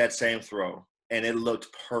made that same throw, and it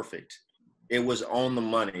looked perfect. It was on the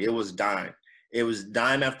money. It was dime. It was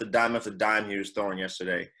dime after dime after dime he was throwing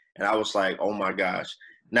yesterday. And I was like, oh, my gosh.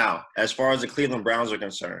 Now, as far as the Cleveland Browns are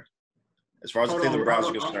concerned,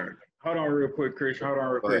 hold on real quick, Chris.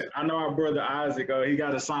 I know our brother Isaac, he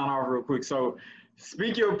got to sign off real quick. So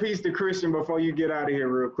speak your piece to Christian before you get out of here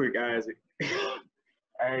real quick, Isaac.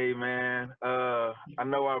 Hey, man. I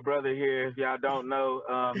know our brother here, if y'all don't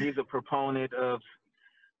know, he's a proponent of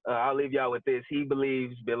I'll leave y'all with this. He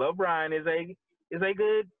believes Bill O'Brien is a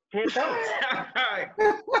good head coach.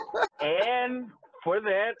 And for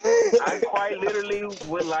that, I quite literally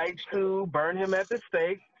would like to burn him at the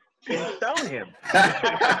stake and stone him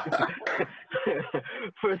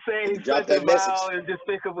for saying such a vile and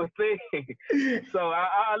despicable thing. So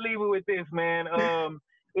I'll leave it with this, man.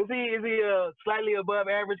 Is he a slightly above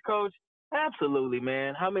average coach? Absolutely,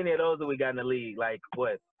 man. How many of those have we got in the league? Like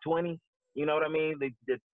what, 20? You know what I mean? The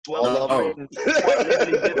 12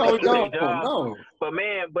 no. But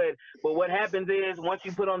man, but what happens is once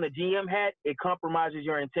you put on the GM hat, it compromises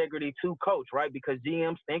your integrity to coach, right? Because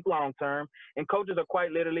GMs think long term, and coaches are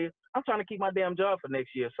quite literally, I'm trying to keep my damn job for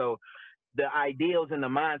next year. So the ideals and the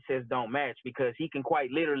mindsets don't match because he can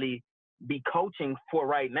quite literally be coaching for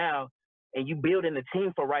right now, and you building the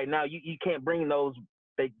team for right now. You can't bring those.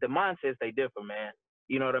 The mindsets, they differ, man.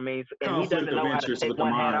 You know what I mean? And he doesn't know how to take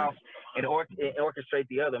one hat off and orchestrate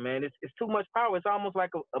the other, man. It's too much power. It's almost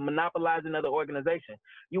like a monopolizing of the organization.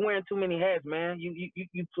 You're wearing too many hats, man.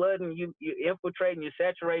 You flooding, you infiltrating, you're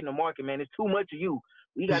saturating the market, man. It's too much of you.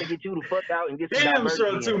 We got to get you the fuck out and get some diversity.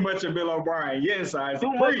 Damn sure too much of Bill O'Brien. Yes, I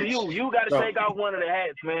too much of you. You got to take off one of the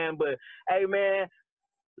hats, man. But hey, man,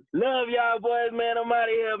 love y'all boys, man. I'm out of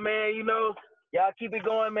here, man. You know. Y'all keep it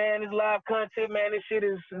going, man. This live content, man. This shit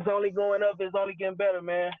is only going up. It's only getting better,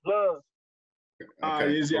 man. Love. Okay.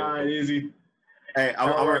 Easy. Hey,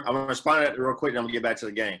 I'm gonna respond to that real quick, and I'm gonna get back to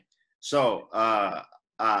the game. So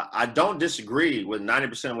I don't disagree with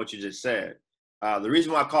 90% of what you just said. The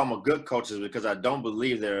reason why I call him a good coach is because I don't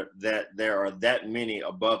believe there are that many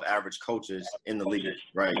above average coaches in the league.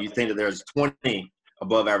 Right? You think that there's 20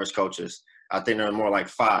 above average coaches. I think there are more like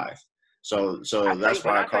 5. So that's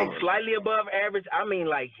why I call him slightly above average. I mean,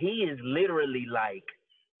 like he is literally like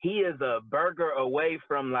he is a burger away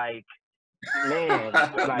from like man.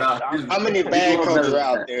 Like, how many bad coaches are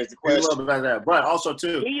out there? Is the question. But also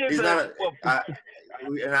too, he's not.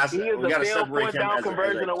 He is a failed fourth down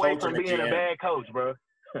conversion away from being a bad coach, bro.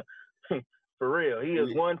 For real, he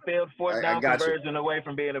is one failed fourth down conversion away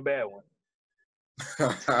from being a bad one.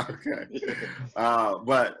 Okay.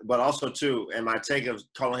 But also too, and my take of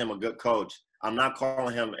calling him a good coach, I'm not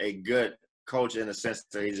calling him a good coach in the sense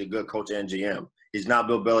that he's a good coach and GM. He's not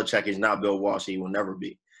Bill Belichick. He's not Bill Walsh. He will never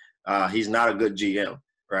be. He's not a good GM,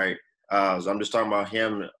 right? So I'm just talking about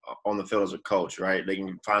him on the field as a coach, right? They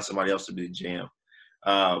can find somebody else to be the GM.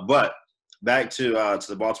 But back to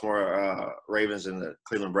the Baltimore Ravens and the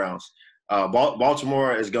Cleveland Browns.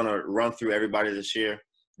 Baltimore is going to run through everybody this year.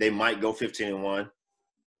 They might go 15-1.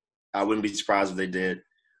 I wouldn't be surprised if they did.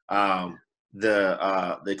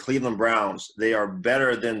 The Cleveland Browns, they are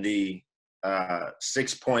better than the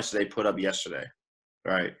 6 points they put up yesterday,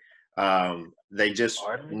 right? They just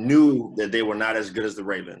knew that they were not as good as the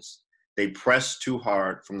Ravens. They pressed too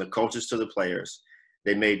hard from the coaches to the players.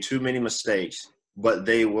 They made too many mistakes, but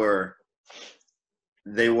they were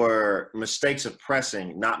mistakes of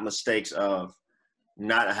pressing, not mistakes of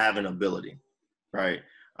not having ability, right?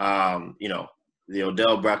 The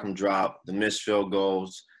Odell Beckham drop, the missed field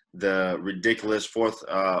goals, the ridiculous fourth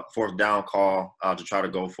down call to try to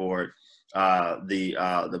go for it,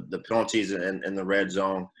 the penalties in the red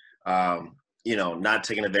zone, not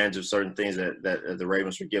taking advantage of certain things that the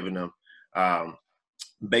Ravens were giving them.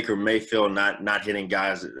 Baker Mayfield not hitting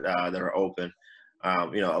guys that are open. A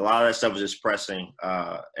lot of that stuff is just pressing.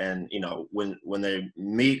 And when they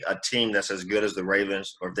meet a team that's as good as the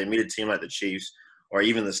Ravens, or if they meet a team like the Chiefs or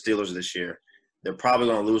even the Steelers this year, they're probably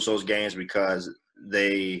going to lose those games because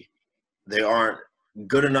they aren't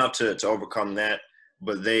good enough to overcome that,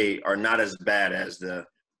 but they are not as bad as the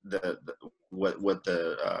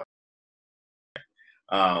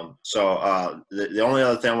only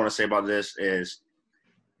other thing I want to say about this is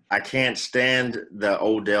I can't stand the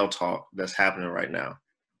Odell talk that's happening right now.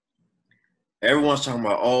 Everyone's talking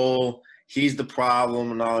about, oh, he's the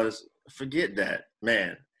problem and all this. Forget that,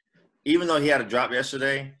 man. Even though he had a drop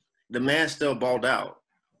yesterday, the man still balled out.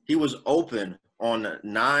 He was open on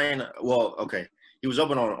 9. Well, okay. He was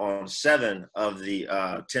open on 7 of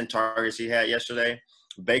the 10 targets he had yesterday.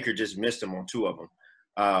 Baker just missed him on 2 of them.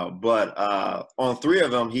 But on 3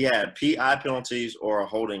 of them, he had PI penalties or a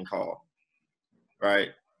holding call, right?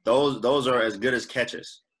 Those are as good as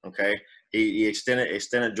catches, okay? He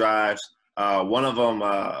extended drives. One of them,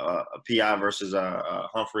 a PI versus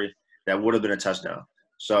Humphrey, that would have been a touchdown.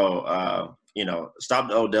 So, stop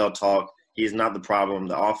the Odell talk. He's not the problem.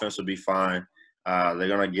 The offense will be fine. They're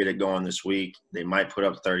going to get it going this week. They might put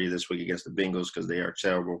up 30 this week against the Bengals because they are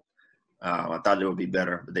terrible. I thought they would be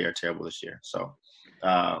better, but they are terrible this year. So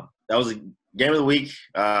that was a game of the week.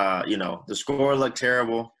 The score looked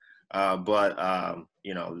terrible, but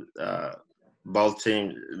both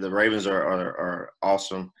teams, the Ravens are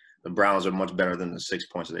awesome. The Browns are much better than the 6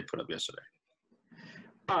 points that they put up yesterday.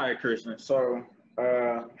 All right, Christian. So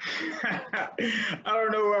I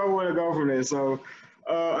don't know where I want to go from this. So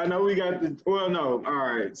I know we got all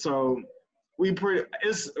right. So we're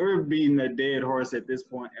beating a dead horse at this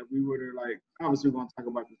point, and we would have obviously we're gonna talk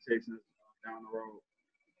about the Texans down the road.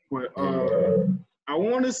 But I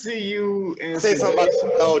want to see you and say something about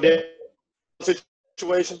the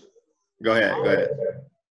situation. Go ahead.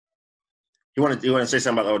 You want to say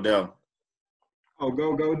something about Odell? Oh,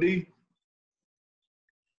 go D.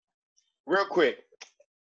 Real quick,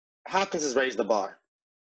 Hopkins has raised the bar.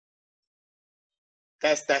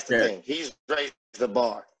 That's the thing. He's raised the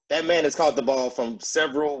bar. That man has caught the ball from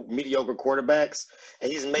several mediocre quarterbacks,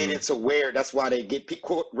 and he's made it to where that's why they get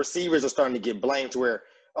receivers are starting to get blamed to where,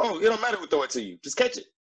 oh, it don't matter who throw it to you, just catch it.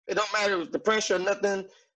 It don't matter the pressure or nothing,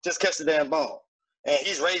 just catch the damn ball. And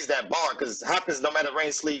he's raised that bar because Hopkins, no matter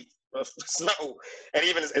rain, sleet, snow, and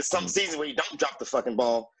even in some seasons where you don't drop the fucking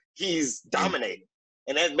ball, he's dominating.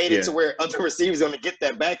 And that made it to where other receivers are going to get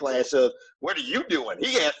that backlash of, what are you doing?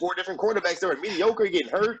 He had 4 different quarterbacks that were mediocre, getting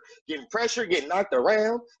hurt, getting pressure, getting knocked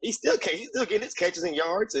around. He's still getting his catches and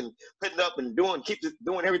yards and putting up and doing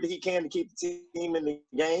everything he can to keep the team in the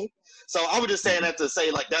game. So I was just saying that to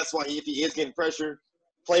say, that's why if he is getting pressure,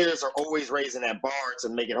 players are always raising that bar to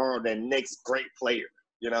make it hard on that next great player.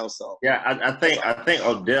 So yeah, I think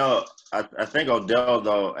Odell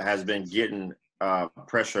though has been getting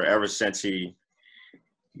pressure ever since he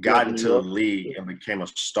got into the league and became a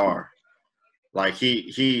star. Like he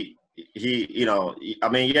he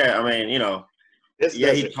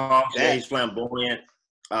talks, he's flamboyant,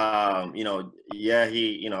 all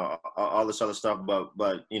this other stuff,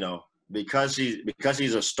 but because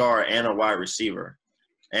he's a star and a wide receiver,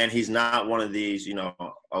 and he's not one of these,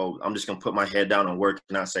 I'm just gonna put my head down and work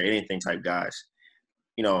and not say anything type guys.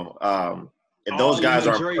 If those guys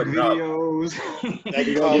aren't putting videos.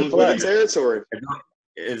 up territory.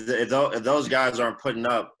 If those guys aren't putting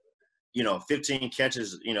up, 15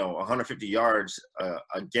 catches, 150 yards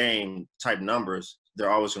a game type numbers,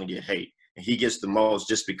 they're always going to get hate. And he gets the most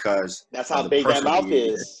just because that's how big that mouth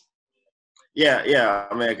is. Yeah.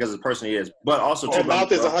 I mean, because of the person he is, but also that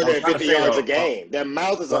mouth is 150 yards a game. That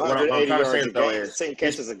mouth is 180 yards a game. 10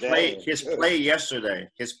 catches a game. His play yesterday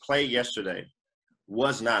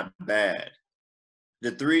was not bad.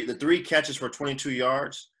 The three catches for 22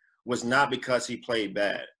 yards was not because he played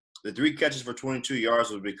bad. The 3 catches for 22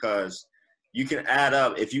 yards was because you can add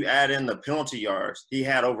up. If you add in the penalty yards, he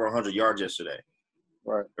had over 100 yards yesterday.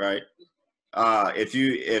 Right.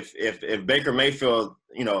 If Baker Mayfield,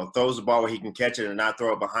 throws the ball where he can catch it and not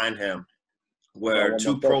throw it behind him, where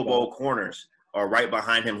 2 Pro Bowl corners are right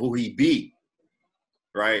behind him, who he beat,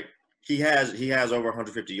 right? He has over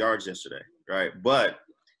 150 yards yesterday, right? But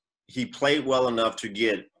he played well enough to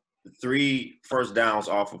get 3 first downs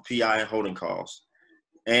off of PI and holding calls.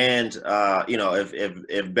 And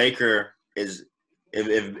if Baker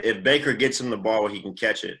gets him the ball where he can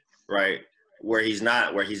catch it, right, where he's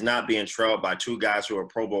not being trailed by 2 guys who are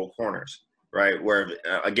Pro Bowl corners, right, where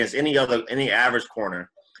against any average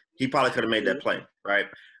corner, he probably could have made that play, right?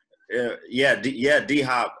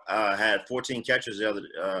 D-Hop had 14 catches the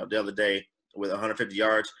other day with 150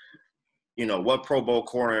 yards. What Pro Bowl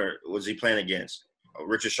corner was he playing against?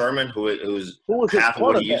 Richard Sherman, who was half of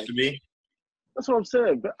what he used to be. That's what I'm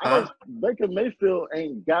saying. Baker Mayfield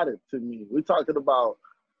ain't got it to me. We're talking about,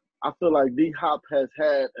 I feel like D-Hop has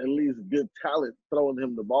had at least good talent throwing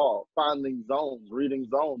him the ball, finding zones, reading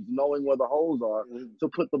zones, knowing where the holes are to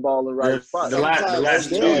put the ball in the right spot. The last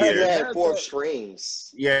 2 years. Had 4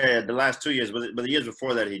 streams. Yeah, the last 2 years. But the years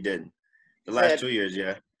before that, he didn't. The last 2 years,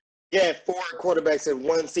 yeah. Yeah, 4 quarterbacks in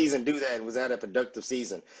one season do that and was at a productive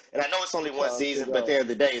season. And I know it's only one season, but at the end of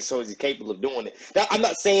the day, so he's capable of doing it. Now, I'm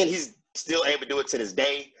not saying he's still able to do it to this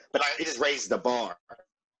day, but it just raises the bar.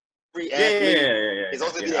 It's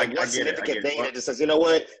also one significant thing that just says, you know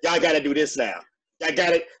what, y'all got to do this now. Y'all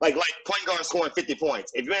got it. Like point guard scoring 50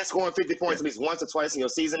 points. If you ain't scoring 50 points at least once or twice in your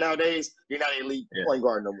season nowadays, you're not an elite point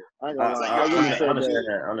guard no more. I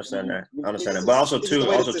understand that. But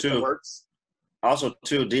also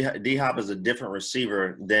too, D-Hop is a different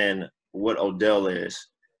receiver than what Odell is.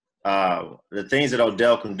 The things that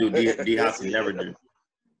Odell can do, D-Hop can never do.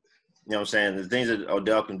 You know what I'm saying? The things that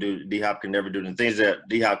Odell can do, D-Hop can never do. The things that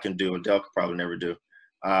D-Hop can do, Odell could probably never do.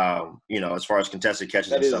 As far as contested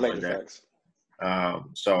catches and stuff like that.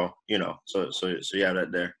 So you have that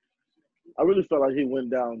there. I really felt like he went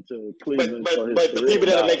down to Cleveland. But the people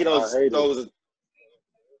that are making those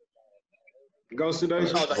Go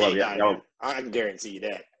Sudation. I can guarantee you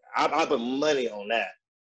that. I put money on that.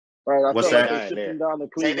 Right. I What's feel like that? they shipped him down to Same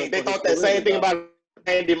Cleveland. thing, they for his thought that career same to thing die. about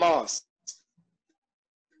Randy Moss.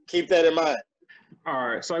 Keep that in mind. All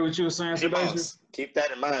right. So what you were saying, Randy Sebastian? Moss. Keep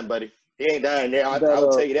that in mind, buddy. He ain't dying there. I'll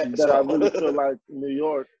That tell you that for that I sure. really feel like New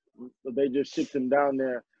York, they just shipped him down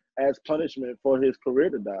there as punishment for his career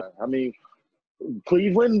to die. I mean, the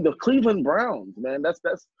Cleveland Browns, man. That's.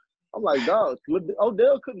 I'm like, dog.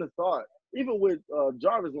 Odell couldn't have thought. Even with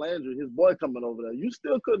Jarvis Landry, his boy coming over there, you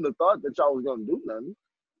still couldn't have thought that y'all was gonna do nothing.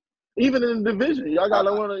 Even in the division, y'all got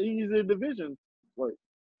like one of the easier divisions. Wait,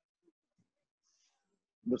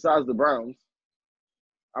 besides the Browns,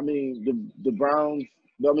 I mean the Browns.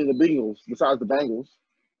 I mean the Bengals. Besides the Bengals,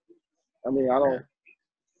 I mean I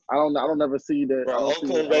don't never see that. Bro, I don't see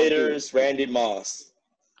Oakland it. I don't see it. Raiders, Randy Moss.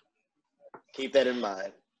 Keep that in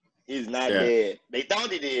mind. He's not dead. They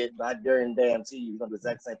thought he did, but I guarantee you he's gonna do the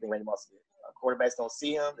exact same thing Randy Moss did. Quarterbacks don't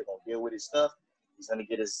see him. They're gonna deal with his stuff. He's gonna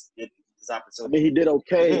get his I opportunity. mean, he did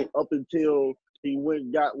okay up until he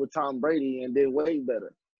got with Tom Brady and did way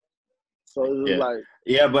better. So it was like,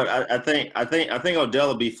 yeah, but I think Odell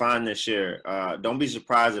will be fine this year. Don't be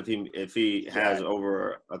surprised if he has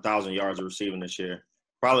over 1,000 yards of receiving this year.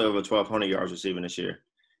 Probably over 1,200 yards receiving this year.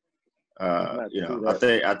 You know, I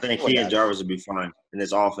think he and Jarvis will be fine in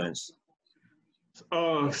this offense.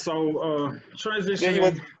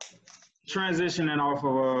 Transitioning off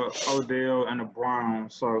of Odell and the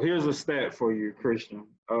Browns. So here's a stat for you, Christian.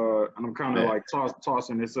 And I'm kind of like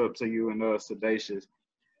tossing this up to you and Sedacious.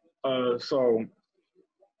 So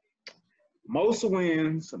most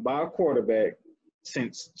wins by a quarterback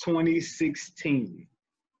since 2016.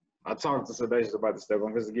 I talked to Sedacious about this stuff.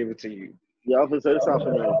 I'm going to give it to you. Yeah, I'm going to say this out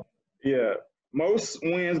for me. Yeah. Most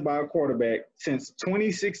wins by a quarterback since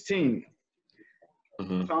 2016.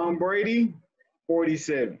 Mm-hmm. Tom Brady,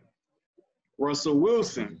 47. Russell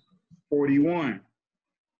Wilson, 41.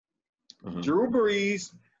 Mm-hmm. Drew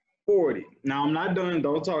Brees, 40. Now, I'm not done.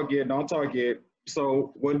 Don't talk yet.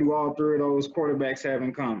 So what do all three of those quarterbacks have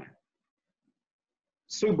in common?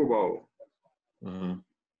 Super Bowl. Mm-hmm.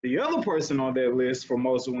 The other person on that list for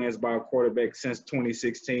most wins by a quarterback since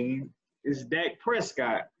 2016 is Dak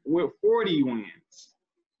Prescott with 40 wins.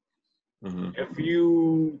 Mm-hmm. If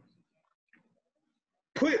you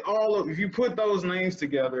put those names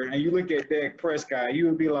together and you look at Dak Prescott, you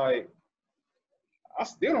would be like, I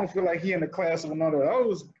still don't feel like he in the class of none of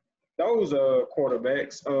those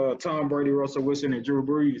quarterbacks, Tom Brady, Russell Wilson, and Drew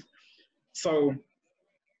Brees. So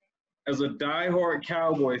as a diehard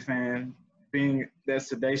Cowboy fan, being that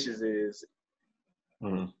Sedacious is,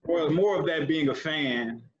 well, more of that being a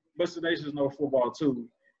fan, but Sedacious knows football too,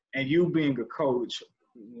 and you being a coach,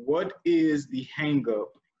 what is the hang-up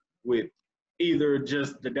with either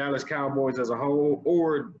just the Dallas Cowboys as a whole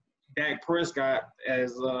or Dak Prescott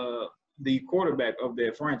as the quarterback of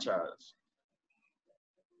their franchise?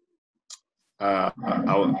 I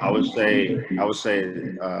would say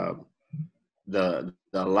the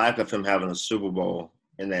lack of him having a Super Bowl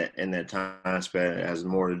in that time span has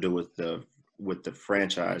more to do with the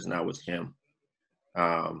franchise, not with him.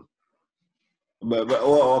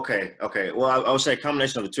 Okay. Well, I would say a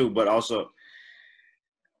combination of the two, but also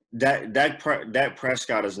Dak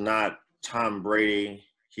Prescott is not Tom Brady.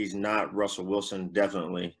 He's not Russell Wilson,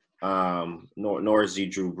 definitely. Nor is he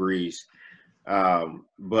Drew Brees.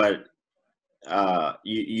 But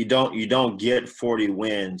you don't get 40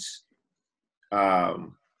 wins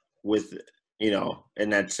with, in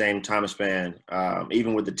that same time span,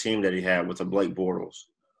 even with the team that he had with a Blake Bortles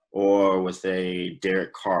or with a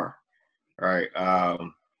Derek Carr, right?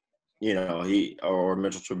 Or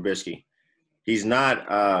Mitchell Trubisky. He's not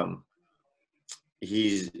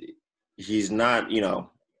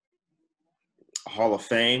Hall of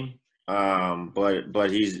Fame,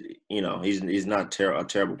 but he's not a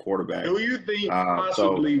terrible quarterback. Do you think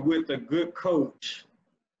possibly with a good coach,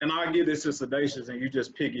 and I'll give this to Sedacious and you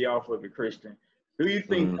just piggy off of it, Christian. Do you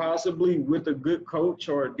think possibly with a good coach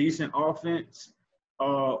or a decent offense,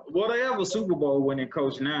 they have a Super Bowl winning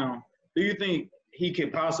coach now. Do you think he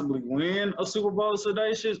could possibly win a Super Bowl,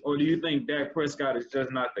 Sedacious, or do you think Dak Prescott is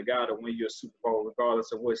just not the guy to win you a Super Bowl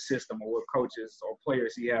regardless of what system or what coaches or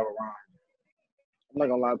players he have around? I'm not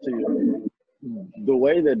gonna lie to you. The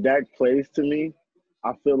way that Dak plays to me,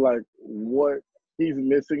 I feel like what he's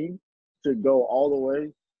missing to go all the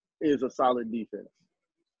way is a solid defense.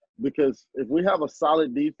 Because if we have a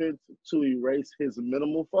solid defense to erase his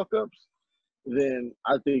minimal fuck-ups, then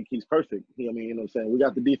I think he's perfect. You know what I'm saying? We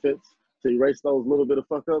got the defense to erase those little bit of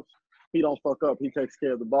fuck-ups. He don't fuck up. He takes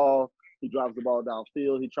care of the ball. He drives the ball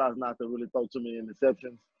downfield. He tries not to really throw too many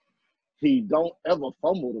interceptions. He don't ever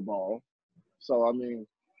fumble the ball. So, I mean,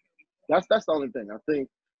 that's the only thing. I think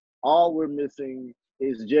all we're missing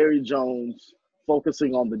is Jerry Jones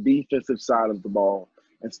focusing on the defensive side of the ball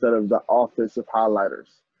instead of the offensive highlighters.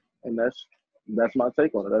 And that's my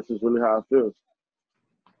take on it. That's just really how it feels.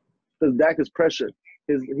 Because Dak is pressured.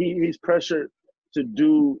 He's pressured to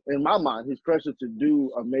do, in my mind, he's pressured to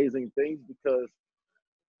do amazing things because,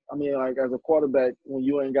 I mean, like as a quarterback, when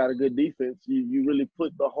you ain't got a good defense, you really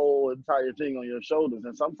put the whole entire thing on your shoulders.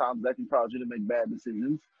 And sometimes that can cause you to make bad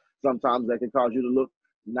decisions. Sometimes that can cause you to look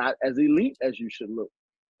not as elite as you should look.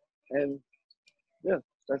 And, yeah,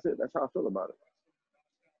 that's it. That's how I feel about it.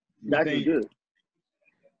 Dak is good.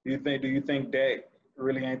 Do you think Dak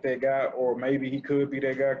really ain't that guy, or maybe he could be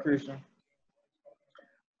that guy, Christian?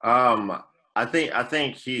 I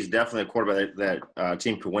think he's definitely a quarterback that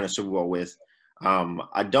team could win a Super Bowl with.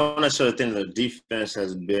 I don't necessarily think the defense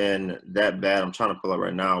has been that bad. I'm trying to pull up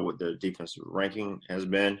right now what the defensive ranking has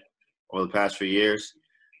been over the past few years.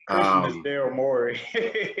 Christian is Daryl Morey.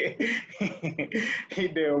 He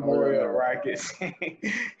Daryl Morey of Rockets.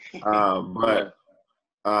 But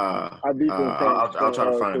I'll try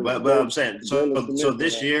to find it. But I'm saying so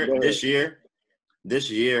this year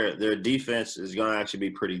their defense is going to actually be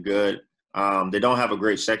pretty good. They don't have a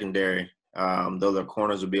great secondary, though their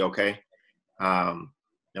corners will be okay.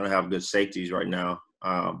 They don't have good safeties right now,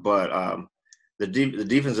 but the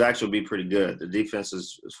defense actually will be pretty good. The defense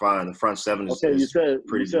is fine. The front seven is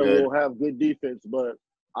pretty good. We'll have good defense, but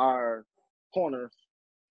our corners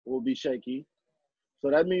will be shaky. So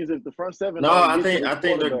that means if the front seven. No, I think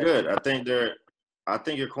they're good. I think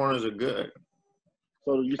your corners are good.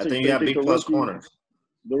 So I think you have B+ corners.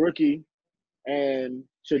 The rookie and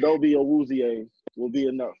Chidobe Awuzie will be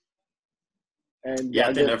enough. And yeah,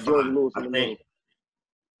 I think they're fine.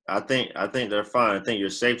 I think they're fine. I think your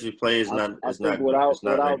safety play is not. Without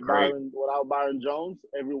Byron Jones,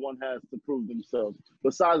 everyone has to prove themselves.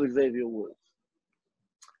 Besides Xavier Woods.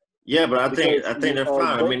 Yeah, but I think they're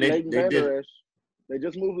fine. I mean, they did. They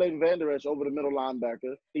just moved Leighton Vander Esch over the middle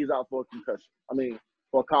linebacker. He's out for a concussion.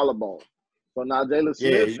 For a collarbone. So now Jalen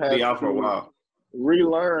Smith has be out for a while.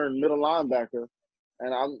 Relearn middle linebacker,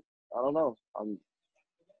 and I don't know. I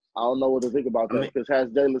don't know what to think about that because has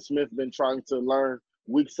Jalen Smith been trying to learn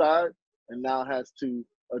weak side and now has to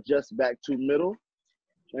adjust back to middle?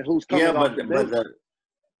 And who's coming off the bench?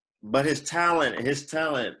 But his talent is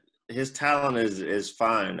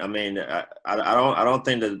fine. I mean, I don't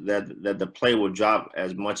think that the play will drop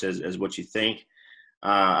as much as what you think.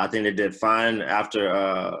 I think they did fine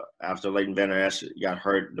after Leighton Vander Esch got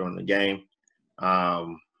hurt during the game.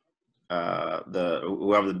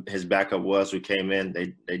 Whoever his backup was who came in,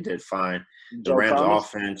 they did fine. The Rams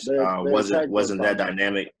offense wasn't that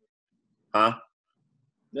dynamic. Huh?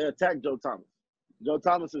 They attacked Joe Thomas. Joe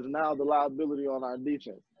Thomas is now the liability on our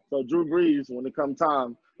defense. So Drew Brees, when it comes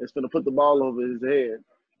time, is going to put the ball over his head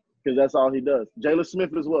because that's all he does. Jalen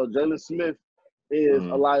Smith as well. Jalen Smith is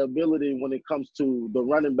a liability when it comes to the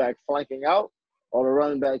running back flanking out or the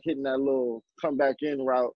running back hitting that little come back in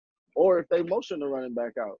route, or if they motion the running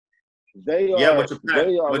back out. But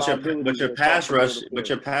your pass rush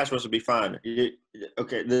will be fine.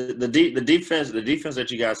 Okay, the defense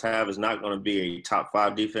that you guys have is not going to be a top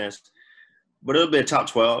 5 defense, but it'll be a top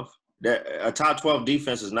 12. A top 12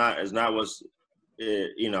 defense is not what's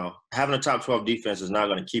having a top 12 defense is not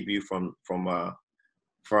going to keep you from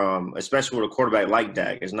especially with a quarterback like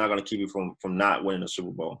Dak, it's not going to keep you from not winning the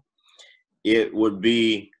Super Bowl. It would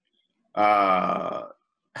be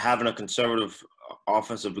having a conservative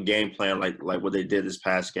offensive game plan like what they did this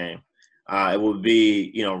past game. It would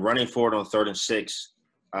be running forward on 3rd and 6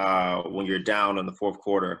 when you're down in the fourth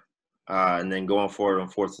quarter, and then going forward on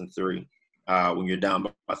 4th and 3 when you're down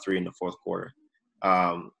by 3 in the fourth quarter.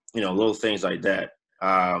 Little things like that.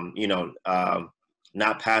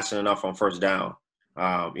 Not passing enough on first down.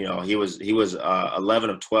 He was 11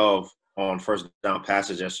 of 12 on first down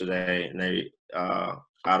passes yesterday, and they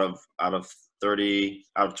out of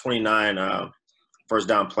 29 first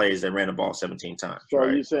down plays, they ran the ball 17 times. So right?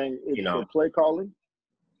 Are you saying it's the play calling?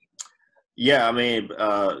 Yeah, I mean,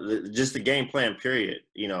 just the game plan period.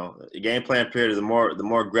 The game plan period. The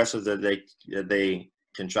more aggressive that they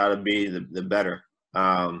can try to be, the better.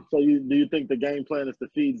 So do you think the game plan is to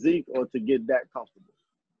feed Zeke or to get Dak comfortable?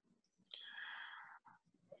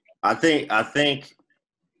 I think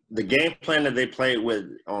the game plan that they played with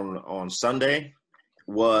on Sunday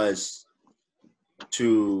was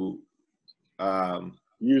to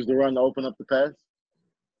use the run to open up the pass.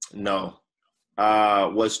 No,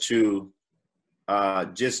 was to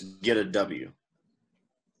just get a W.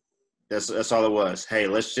 That's all it was. Hey,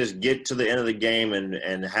 let's just get to the end of the game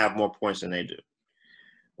and have more points than they do.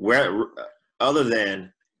 Other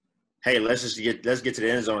than, hey, let's get to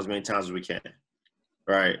the end zone as many times as we can.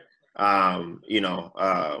 right? You know,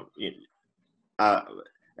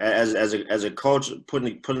 as a coach,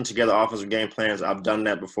 putting together offensive game plans, I've done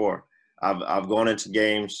that before. I've gone into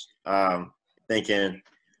games thinking,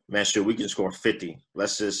 man, sure, we can score 50.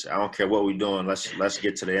 Let's just, I don't care what we're doing. Let's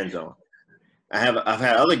get to the end zone. I've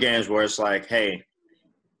had other games where it's like, hey,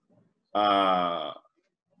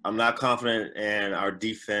 I'm not confident in our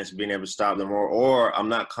defense being able to stop them, or I'm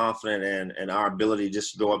not confident in our ability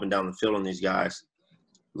just to go up and down the field on these guys.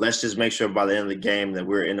 Let's just make sure by the end of the game that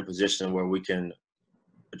we're in a position where we can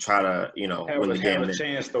try to, you know, win the game. Have a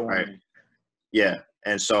chance to win. Right? Yeah,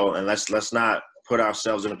 and let's not put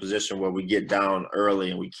ourselves in a position where we get down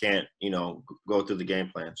early and we can't, you know, go through the game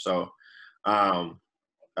plan. So, so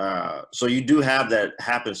you do have that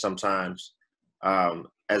happen sometimes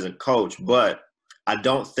as a coach, but I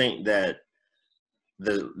don't think that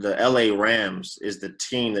the LA Rams is the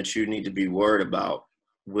team that you need to be worried about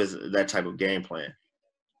with that type of game plan.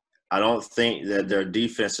 I don't think that their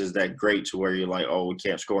defense is that great to where you're like, oh, we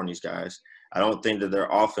can't score on these guys. I don't think that their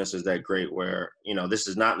offense is that great where, you know, this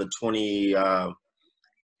is not the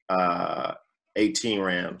 2018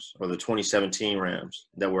 Rams or the 2017 Rams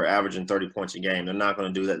that were averaging 30 points a game. They're not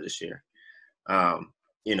going to do that this year.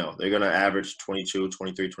 You know, they're going to average 22,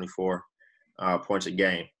 23, 24 points a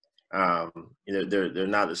game. They're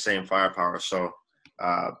not the same firepower. So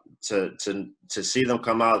to see them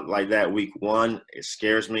come out like that week one, it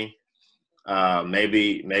scares me.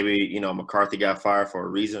 Maybe you know, McCarthy got fired for a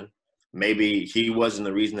reason. Maybe he wasn't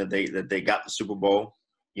the reason that they got the Super Bowl.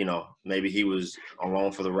 You know, maybe he was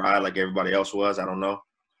along for the ride like everybody else was. I don't know.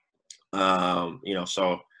 You know,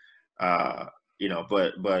 so you know,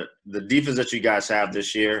 but the defense that you guys have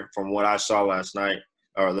this year, from what I saw last night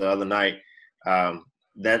or the other night,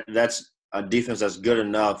 that's a defense that's good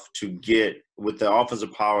enough to get with the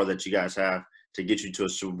offensive power that you guys have to get you to a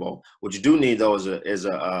Super Bowl. What you do need though is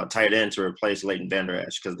a tight end to replace Leighton Vander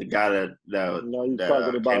Esch, because the guy that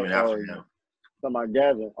came in after him. Talking about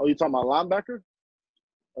Gavin. Oh, you talking about linebacker?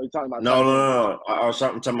 Or you talking about No. I'm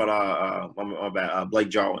talking about Blake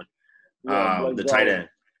Jarwin, the tight end.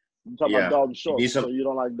 You talking about Dalton Schultz, so you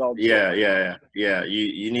don't like Dalton Schultz. Yeah.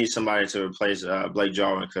 You need somebody to replace Blake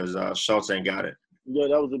Jarwin because Schultz ain't got it. Yeah,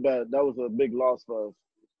 that was a big loss for us.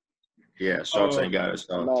 Yeah, Schultz ain't got it.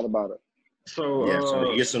 So I'm mad about it. So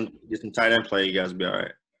so you get some tight end play, you guys will be all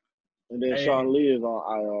right. And then Sean Lee is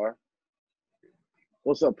on IR.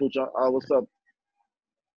 What's up, Pucha? What's up?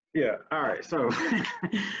 Yeah, all right. So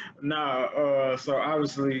now, so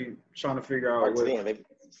obviously trying to figure out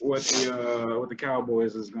what the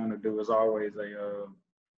Cowboys is going to do is always a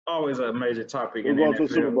major topic. We're going to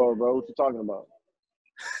the Super Bowl, bro. What you talking about?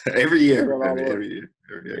 Every year.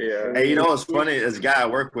 Yeah. Hey, you know what's funny? This guy I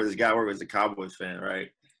work with is a Cowboys fan, right?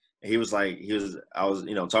 And I was,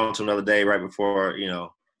 you know, talking to him the other day right before, you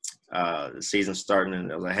know, the season starting,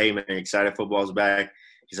 and I was like, hey man, excited football's back.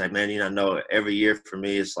 He's like, man, you know, every year for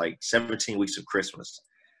me it's like 17 weeks of Christmas.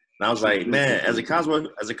 And I was like, man, as a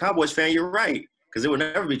Cowboys fan, you're right, because it would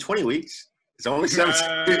never be 20 weeks. It's only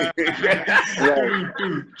 17.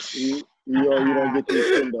 You don't get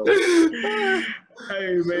these windows.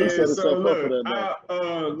 Hey man, so look,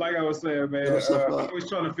 like I was saying, man, I was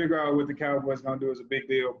trying to figure out what the Cowboys gonna do is a big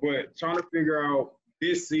deal, but trying to figure out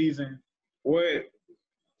this season what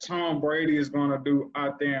Tom Brady is gonna do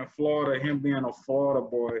out there in Florida, him being a Florida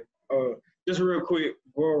boy. Just real quick,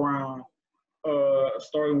 go around,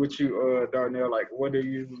 starting with you, Darnell. Like, what do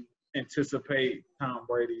you anticipate Tom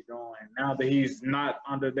Brady doing now that he's not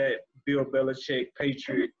under that Bill Belichick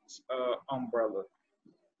Patriots umbrella?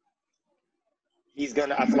 I feel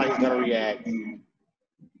like he's gonna react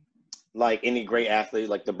like any great athlete,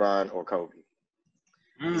 like LeBron or Kobe.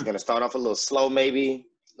 He's gonna start off a little slow, maybe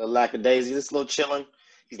a little lackadaisy, just a little chilling.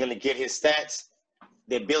 He's gonna get his stats.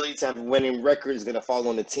 The ability to have a winning record is gonna fall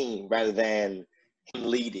on the team rather than him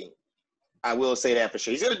leading. I will say that for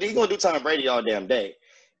sure. He's gonna do Tom Brady all damn day,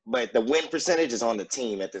 but the win percentage is on the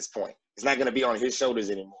team at this point. It's not gonna be on his shoulders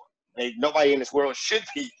anymore. Nobody in this world should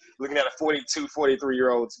be looking at a 42,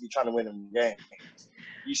 43-year-old to be trying to win a game.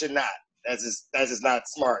 You should not. That's just not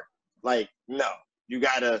smart. Like, no. You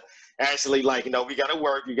got to actually, like, you know, we got to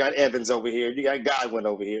work. You got Evans over here. You got Godwin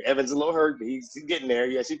over here. Evans a little hurt, but he's getting there.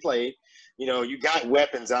 Yes, he played. You know, you got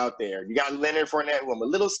weapons out there. You got Leonard Fournette, who I'm a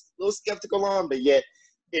little skeptical on, but yet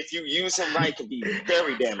if you use him right, can be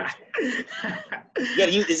very damaging.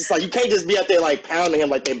 It's just like you can't just be out there, like, pounding him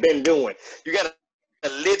like they've been doing. You got to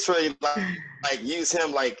literally, like use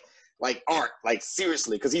him like art, like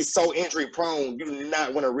seriously, because he's so injury prone. You do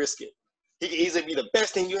not want to risk it. He can either be the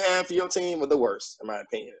best thing you have for your team or the worst, in my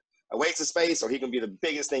opinion. A waste of space, or he can be the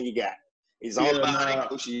biggest thing you got. He's all about how they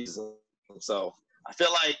coach you. So I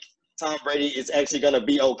feel like Tom Brady is actually going to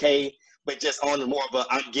be okay, but just on more of a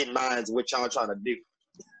I'm getting mines, what y'all trying to do.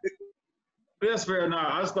 That's fair enough.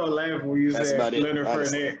 I started laughing when you said Leonard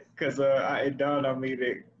Fournette because it dawned on me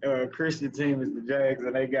that Christian team is the Jags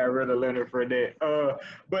and they got rid of Leonard Fournette.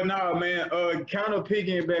 But nah, man, kind of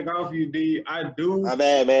picking back off you, D. I do. My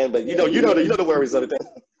bad, man, but you know the worries of the thing.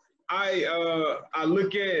 I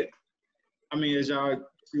look at. I mean, as y'all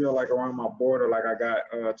feel like around my border, like I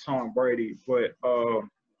got Tom Brady, but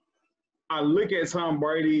I look at Tom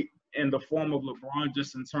Brady in the form of LeBron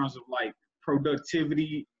just in terms of like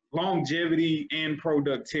productivity, longevity, and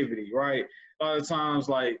productivity, right? A lot of times,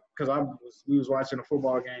 like, because we was watching a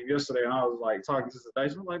football game yesterday, and I was like talking to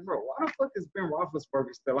Sadation. I'm like, bro, why the fuck is Ben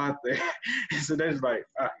Roethlisberger still out there? And Sadation's like,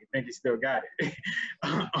 you think he still got it?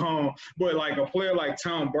 But like a player like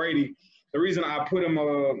Tom Brady, the reason I put him,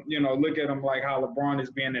 look at him like how LeBron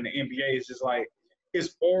is being in the NBA is just like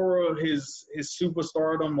his aura, his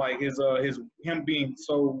superstardom, like him being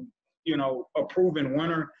so, a proven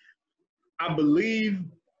winner. I believe,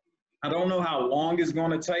 I don't know how long it's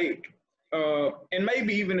going to take. And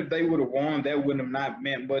maybe even if they would have won, that wouldn't have not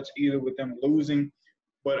meant much either with them losing.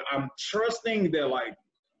 But I'm trusting that, like,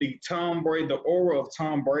 the aura of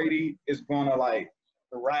Tom Brady is going to, like,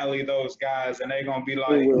 rally those guys. And they're going to be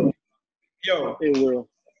like, It will.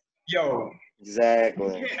 Yo.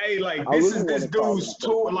 Exactly. Hey, like, this is this dude's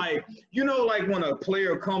tour. Like, like when a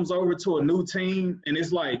player comes over to a new team and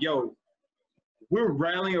it's like, yo, we're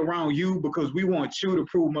rallying around you because we want you to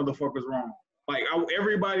prove motherfuckers wrong. Like,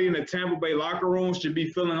 everybody in the Tampa Bay locker room should be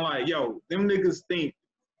feeling like, yo, them niggas think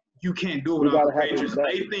you can't do it without the Patriots.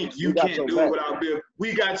 They think you can't do it without Bill.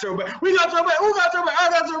 We got your back. We got your back. Who got your back? I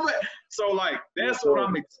got your back. So, like, that's what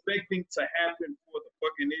I'm expecting to happen for the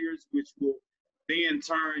Buccaneers, which will then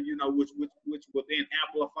turn, which will then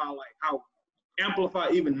amplify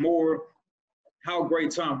even more how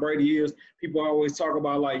great Tom Brady is. People always talk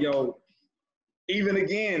about, like, yo, even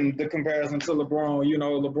again, the comparison to LeBron,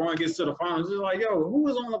 LeBron gets to the finals. It's like, yo, who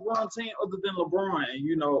is on LeBron's team other than LeBron?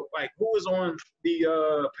 And, like, who is on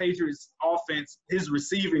the Patriots offense, his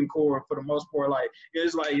receiving core for the most part? Like,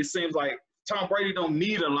 it's like, it seems like Tom Brady don't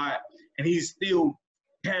need a lot, and he still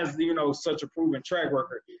has, such a proven track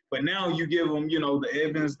record. But now you give him, the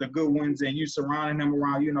Evans, the good ones, and you surrounding him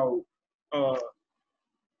around,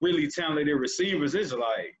 really talented receivers. It's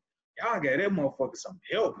like, y'all got that motherfucker some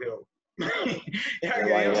help. You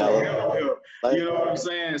know what I'm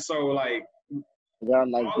saying? So, like,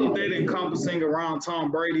 all of that encompassing around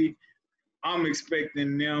Tom Brady, I'm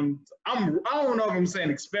expecting them. I don't know if I'm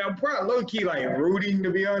saying expect. I'm probably low key like rooting,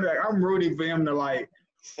 to be honest. Like, I'm rooting for him to like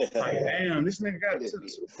damn, this nigga got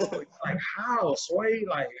to like how Sway,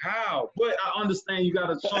 like how. But I understand you got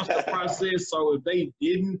to trust the process. So if they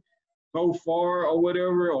didn't go far or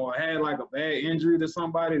whatever, or had like a bad injury to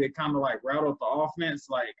somebody that kind of like rattled the offense,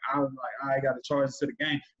 like I was like, I got to charge it to the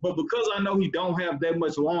game. But because I know he don't have that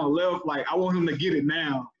much long left, like I want him to get it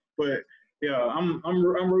now. But yeah, I'm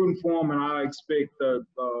rooting for him, and I expect the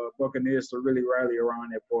Buccaneers to really rally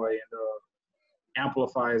around that boy and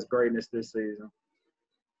amplify his greatness this season.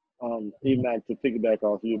 E-Mac, to piggyback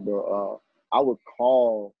off you, bro, I would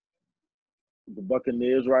call the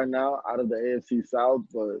Buccaneers right now out of the AFC South,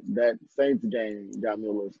 but that Saints game got me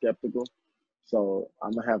a little skeptical. So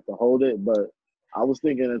I'm going to have to hold it. But I was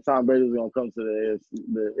thinking that Tom Brady was going to come to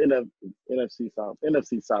the NFC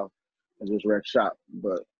South and just wreck shop.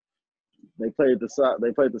 But they played the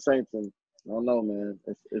Saints, and I don't know, man.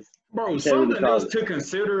 It's bro, something else to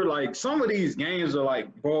consider. Like, some of these games are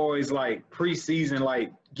like boys, like preseason,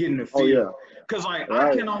 like getting the feel. Oh, yeah. Because, like,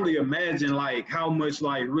 right. I can only imagine, like, how much,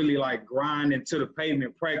 like, really, like, grind into the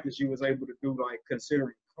pavement practice you was able to do, like,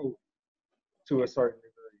 considering coach to a certain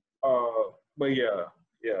degree. But, yeah.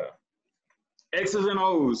 X's and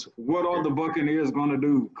O's. What are the Buccaneers going to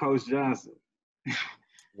do, Coach Johnson?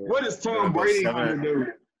 What is Tom Brady going to do?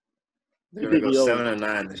 They're going to go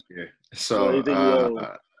 7-9 this year. So,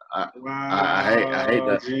 I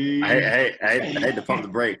hate to pump the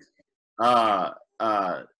brakes.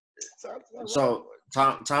 So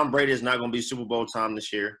Tom Brady is not going to be Super Bowl Tom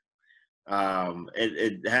this year.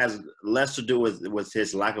 It has less to do with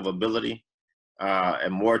his lack of ability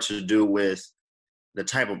and more to do with the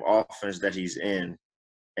type of offense that he's in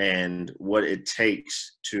and what it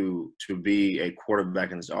takes to be a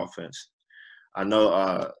quarterback in this offense. I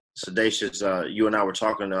know Sedacious, you and I were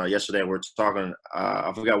talking yesterday. We were talking.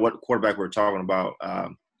 I forgot what quarterback we were talking about.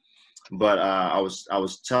 But I was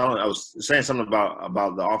saying something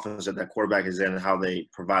about the offense that quarterback is in and how they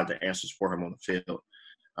provide the answers for him on the field.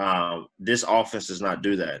 This offense does not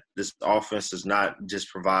do that. This offense does not just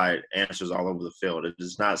provide answers all over the field. It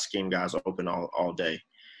does not scheme guys open all day.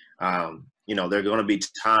 You know, there are going to be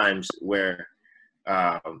times where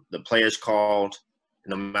the play is called,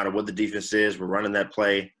 no matter what the defense is, we're running that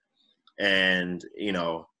play. And, you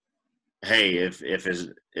know, hey,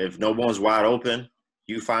 if no one's wide open,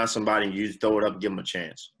 you find somebody and you throw it up, give them a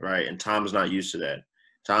chance, right? And Tom is not used to that.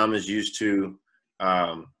 Tom is used to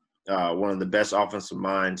one of the best offensive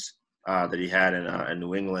minds that he had in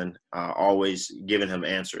New England, always giving him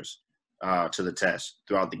answers to the test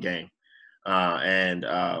throughout the game. And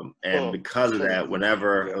because of that,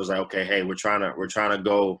 whenever it was like, okay, hey, we're trying to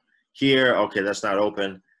go here. Okay, that's not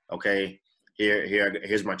open. Okay,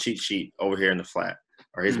 here's my cheat sheet over here in the flat,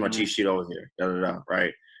 or here's my cheat sheet over here.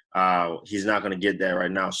 Right? He's not going to get that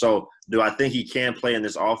right now. So, do I think he can play in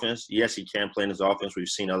this offense? Yes, he can play in this offense. We've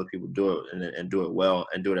seen other people do it and do it well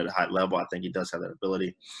and do it at a high level. I think he does have that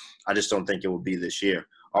ability. I just don't think it will be this year.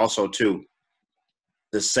 Also, too,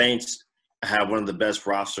 the Saints have one of the best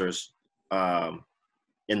rosters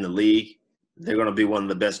in the league. They're going to be one of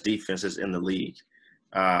the best defenses in the league.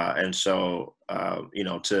 And so, you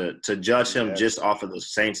know, to judge him just off of the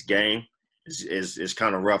Saints game is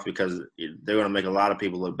kind of rough, because they're going to make a lot of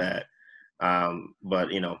people look bad.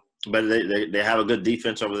 But, you know, but they have a good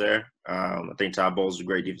defense over there. I think Todd Bowles is a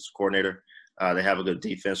great defensive coordinator. They have a good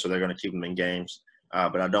defense, so they're going to keep them in games.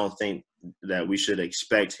 But I don't think that we should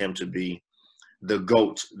expect him to be the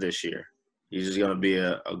GOAT this year. He's just going to be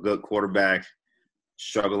a good quarterback,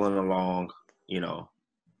 struggling along, you know,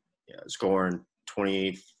 scoring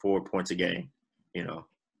 24 points a game, you know.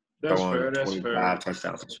 That's fair. That's 25 fair.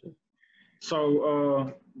 touchdowns.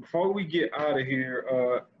 So before we get out of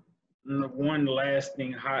here, one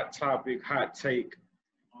lasting hot topic, hot take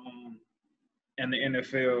in the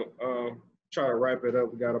NFL. Try to wrap it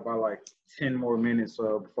up. We got about like 10 more minutes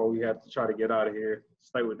before we have to try to get out of here.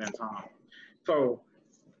 Stay within time. So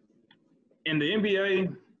in the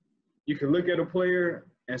NBA, you can look at a player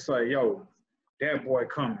and say, yo, that boy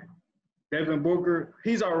coming. Devin Booker,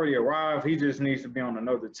 he's already arrived. He just needs to be on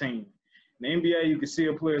another team. In the NBA, you can see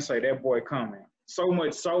a player say, that boy coming. So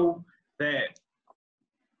much so that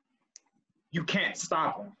you can't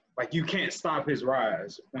stop him. Like, you can't stop his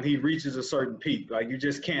rise when he reaches a certain peak. Like, you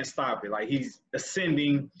just can't stop it. Like, he's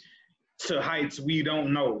ascending to heights we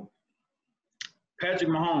don't know. Patrick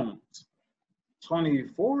Mahomes,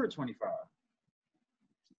 24 or 25?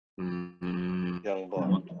 Young boy.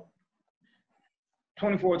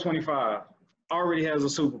 24, 25, already has a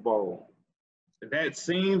Super Bowl. That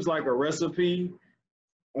seems like a recipe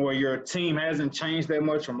where your team hasn't changed that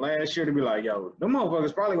much from last year to be like, yo, them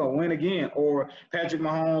motherfuckers probably going to win again. Or Patrick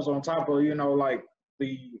Mahomes on top of, you know, like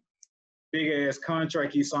the big-ass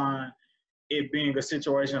contract he signed, it being a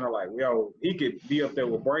situation of like, yo, he could be up there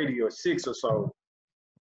with Brady or 6 or so.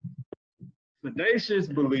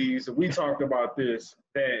 Sedacious believes, we talked about this,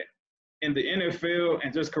 that in the NFL,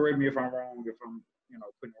 and just correct me if I'm wrong, if I'm, you know,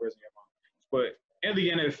 putting words in your mouth, but in the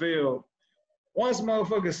NFL, once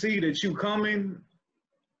motherfuckers see that you coming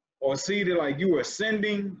or see that like you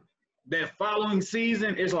ascending, that following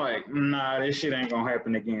season, it's like, nah, this shit ain't gonna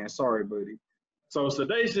happen again. Sorry, buddy. So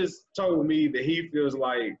Sedacious told me that he feels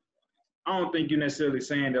like, I don't think you're necessarily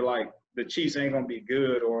saying that like the Chiefs ain't gonna be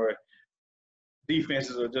good or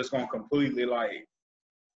defenses are just gonna completely like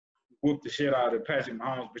whoop the shit out of Patrick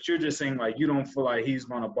Mahomes, but you're just saying like you don't feel like he's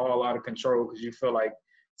gonna ball out of control because you feel like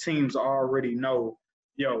teams already know,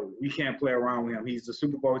 yo, we can't play around with him. He's the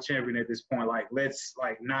Super Bowl champion at this point. Like, let's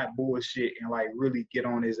like not bullshit and like really get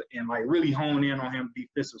on his and like really hone in on him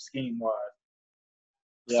defensive scheme wise.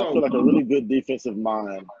 Yeah, So, I feel like a really good defensive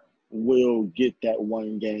mind will get that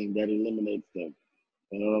one game that eliminates them.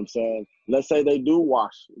 You know what I'm saying? Let's say they do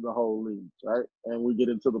wash the whole league, right? And we get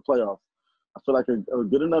into the playoffs. I feel like a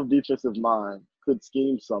good enough defensive mind could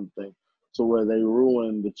scheme something to where they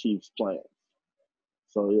ruin the Chiefs' plans.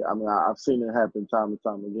 So, yeah, I mean, I've seen it happen time and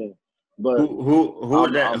time again. But who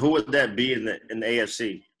would that be in the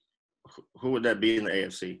AFC? Who would that be in the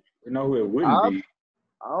AFC? you know who it wouldn't be?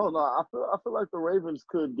 I don't know. I feel like the Ravens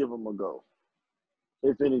could give them a go,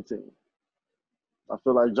 if any team. I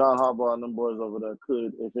feel like John Harbaugh and them boys over there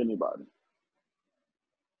could, if anybody.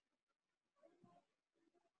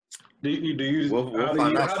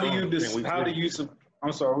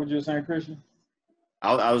 I'm sorry, what you were saying, Christian?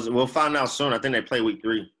 We'll find out soon. I think they play week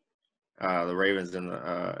 3, the Ravens and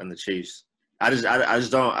the Chiefs. I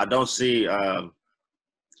don't see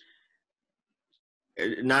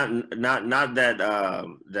not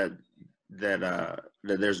that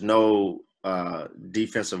there's no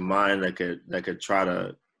defensive mind that could try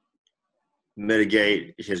to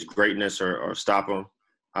mitigate his greatness or stop him.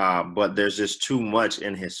 but there's just too much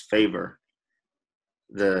in his favor.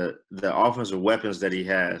 The offensive weapons that he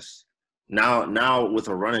has now with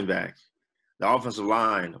a running back, the offensive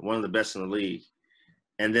line, one of the best in the league,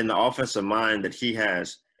 and then the offensive mind that he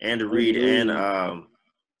has, Andy Reid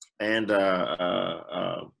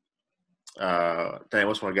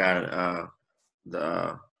what's my guy?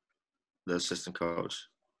 The assistant coach,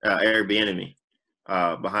 Eric Bieniemy,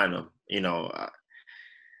 behind him.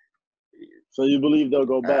 So you believe they'll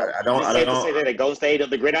go back? Is it safe to say that the Golden State of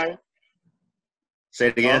the gridiron? Say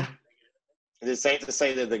it again. Is it safe to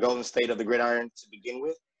say that the Golden State of the gridiron to begin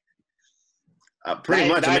with? Pretty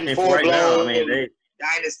much. I mean, for right now, I mean, they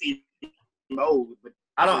dynasty mode. But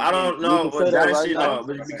I don't know, but dynasty, no,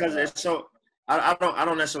 because it's so. I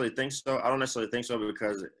don't necessarily think so. I don't necessarily think so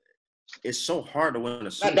because it's so hard to win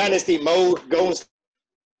a Super Bowl. Not dynasty mode, Golden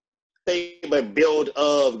State, but build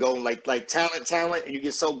of going like talent, and you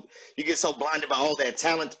get so blinded by all that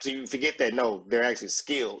talent, so you forget that no, they're actually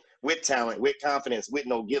skilled with talent, with confidence, with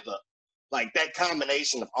no give up. Like that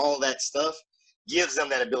combination of all that stuff gives them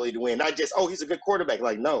that ability to win. Not just he's a good quarterback.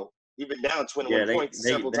 Like no, he's been down 21 points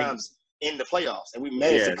several times in the playoffs, and we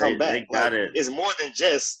managed to come back. It's more than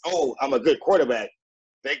just I'm a good quarterback.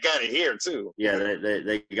 They got it here too. Yeah,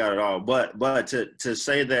 they got it all. But to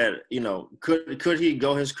say that could he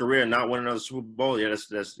go his career and not win another Super Bowl? Yeah,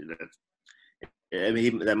 that's I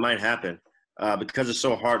mean that might happen because it's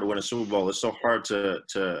so hard to win a Super Bowl. It's so hard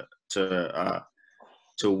to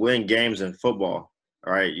win games in football.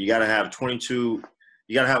 All right, you got to have 22.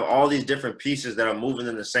 You got to have all these different pieces that are moving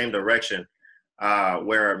in the same direction.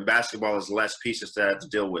 Where in basketball is less pieces to have to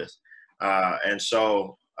deal with, and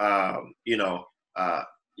so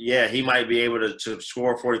he might be able to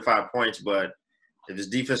score 45 points, but if his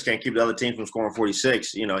defense can't keep the other team from scoring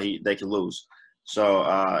 46, they could lose. So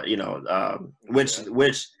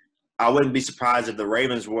which I wouldn't be surprised if the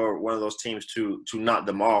Ravens were one of those teams to knock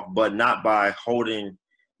them off, but not by holding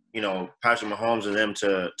Patrick Mahomes and them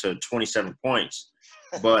to 27 points,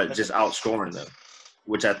 but just outscoring them.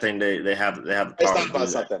 Which I think they have the power. Let's talk about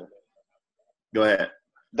something. Go ahead.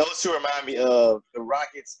 Those two remind me of the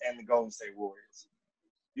Rockets and the Golden State Warriors.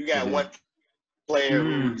 You got one player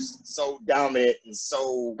who's so dominant and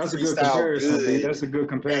so that's a good comparison. Good, that's a good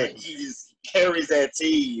comparison. He just carries that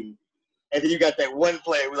team. And then you got that one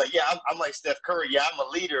player who's like, I'm like Steph Curry. Yeah, I'm a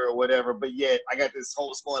leader or whatever, but yet I got this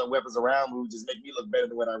whole squad of weapons around me who just make me look better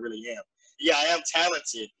than what I really am. Yeah, I am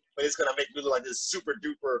talented, but it's gonna make me look like this super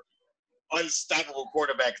duper unstoppable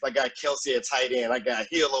quarterback. I got Kelsey at tight end. I got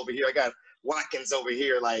Hill over here. I got Watkins over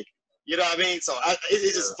here. Like, you know what I mean? So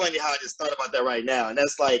it's just funny how I just thought about that right now. And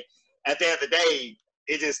that's like, at the end of the day,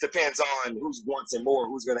 it just depends on who's wanting more,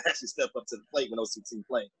 who's going to actually step up to the plate when those two teams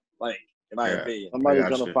play. Like, in my opinion. Somebody's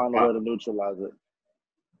going to find a way to neutralize it.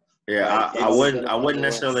 Yeah, I wouldn't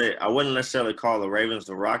necessarily call the Ravens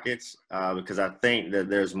the Rockets because I think that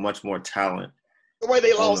there's much more talent. The way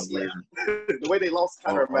they lost, the way they lost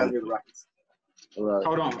kind of reminds me of the Rockets. Right.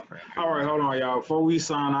 Hold on. All right, hold on, y'all. Before we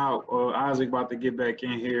sign out, Isaac about to get back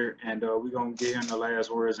in here, and we're going to get him the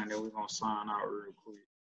last words, and then we're going to sign out real quick.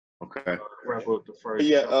 Okay. Wrap up the first.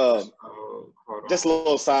 Yeah, just a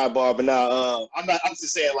little sidebar, but now I'm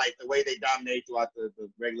just saying like the way they dominated throughout the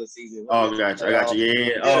regular season. Oh, gotcha. I got you.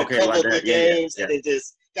 Yeah. Oh, okay. Like that. Games, and it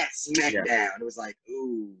just got smacked down. It was like,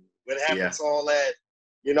 ooh, what happened to all that?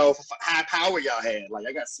 High power y'all had. Like,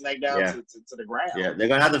 I got smacked down to the ground. Yeah, they're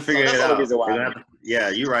gonna have to figure it out.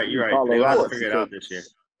 You're right. You're right. They're gonna have to figure it out this year.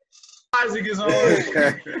 Isaac is on.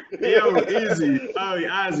 Yo, easy. Oh,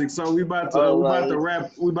 Isaac. So we about to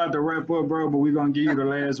wrap up, bro. But we're gonna give you the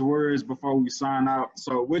last words before we sign out.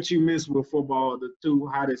 So, what you missed with football? The two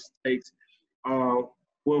hottest takes.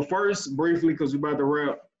 Well, first, briefly, because we're about to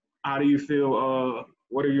wrap. How do you feel?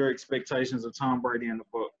 What are your expectations of Tom Brady and the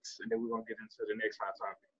Bucs? And then we're gonna get into the next hot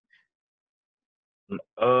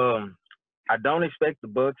topic. I don't expect the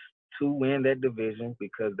Bucs to win that division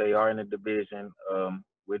because they are in a division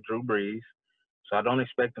with Drew Brees. So I don't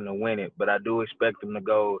expect them to win it, but I do expect them to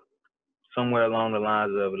go somewhere along the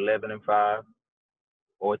lines of 11-5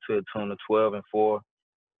 or to a tune of 12-4.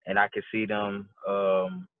 And I can see them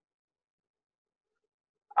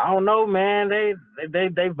I don't know, man. They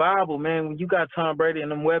viable, man. When you got Tom Brady and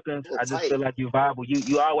them weapons, I just feel like you viable.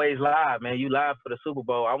 You always live, man. You live for the Super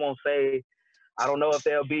Bowl. I won't say I don't know if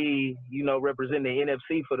they'll be, representing the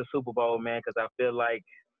NFC for the Super Bowl, man, because I feel like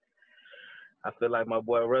my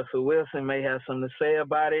boy Russell Wilson may have something to say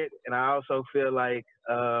about it. And I also feel like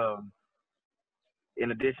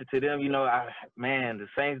in addition to them, the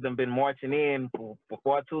Saints done been marching in for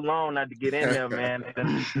far too long not to get in there, man.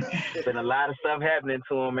 There's been a lot of stuff happening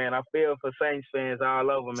to them, man. I feel for Saints fans all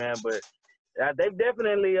over, man. But They've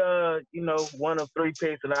definitely, one of 3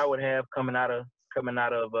 picks that I would have coming out of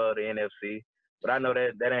the NFC. But I know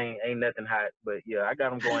that ain't nothing hot. But yeah, I got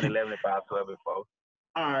them going 11-5, 12-4.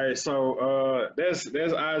 All right, so that's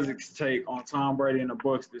Isaac's take on Tom Brady and the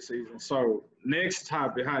Bucs this season. So next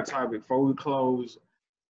topic, hot topic, before we close,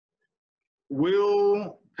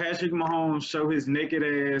 will Patrick Mahomes show his naked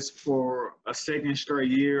ass for a second straight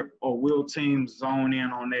year, or will teams zone in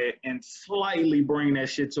on that and slightly bring that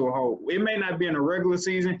shit to a halt? It may not be in a regular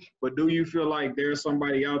season, but do you feel like there's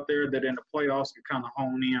somebody out there that in the playoffs can kind of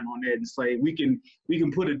hone in on that and say we can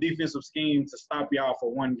put a defensive scheme to stop y'all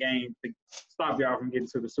for one game to stop y'all from getting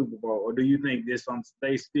to the Super Bowl, or do you think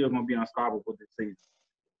they still gonna be unstoppable this season?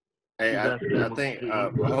 Hey, I think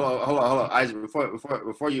hold on, Isaac.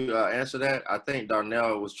 Before you answer that, I think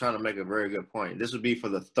Darnell was trying to make a very good point. This would be for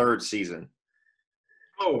the 3rd season.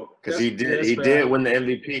 Oh, because he did win the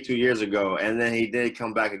MVP 2 years ago, and then he did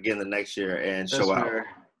come back again the next year and show out.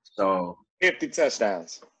 So 50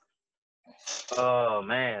 touchdowns. Oh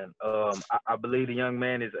man, I believe the young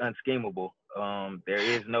man is unschemable. There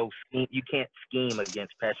is no scheme. You can't scheme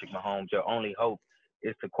against Patrick Mahomes. Your only hope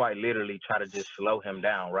is to quite literally try to just slow him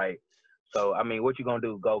down, right? So, I mean, what you going to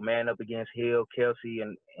do? Go man up against Hill, Kelsey,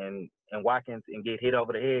 and Watkins and get hit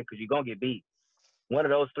over the head because you're going to get beat. One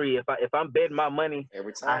of those 3, if I'm betting my money,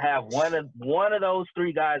 every time I have one of those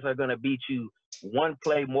 3 guys are going to beat you one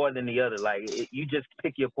play more than the other. Like, you just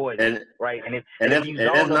pick your poison, right? And if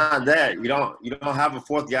not that, you don't have a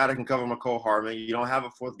 4th guy that can cover McCole Hardman. You don't have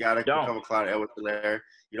a 4th guy that can cover Clyde Edwards-Helaire.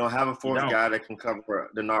 You don't have a 4th guy that can cover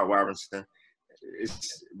Denard Robinson.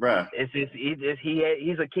 It's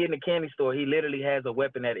he's a kid in a candy store. He literally has a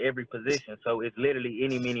weapon at every position. So it's literally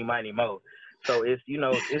any, mini, miny, mo. So it's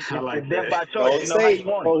it's death by choice. So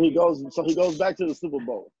he goes back to the Super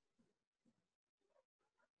Bowl.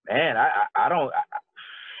 Man, I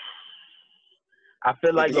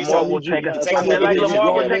feel like Lamar will take a step.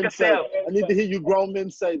 I need to hear you grown men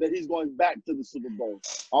say that he's going back to the Super Bowl.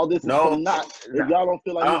 All this is for not. If y'all don't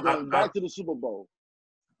feel like he's going back to the Super Bowl.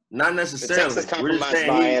 Not necessarily. We're just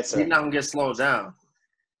saying he's not going to get slowed down.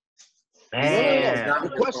 Man. The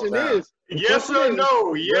question is, yes or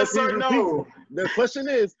no? Yes or no? The question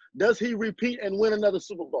is, does he repeat and win another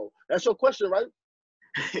Super Bowl? That's your question, right?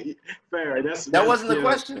 Fair. That wasn't the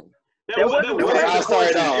question. The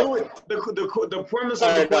premise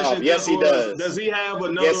of the question does he have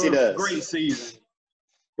another great season?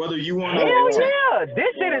 Whether you want to. Hell yeah.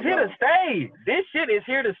 This shit is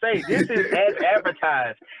here to stay. This is as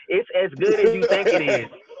advertised. It's as good as you think it is.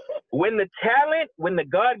 When the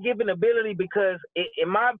God-given ability, because in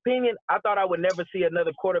my opinion, I thought I would never see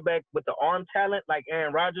another quarterback with the arm talent like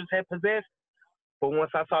Aaron Rodgers had possessed. But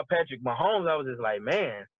once I saw Patrick Mahomes, I was just like,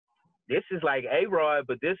 man, this is like A-Rod,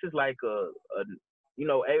 but this is like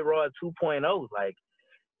A-Rod 2.0. Like,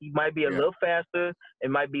 he might be a little faster. It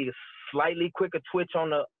might be a slightly quicker twitch on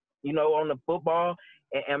the football.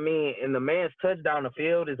 And the man's touch down the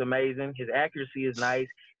field is amazing. His accuracy is nice.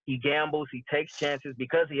 He gambles. He takes chances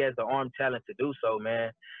because he has the arm talent to do so,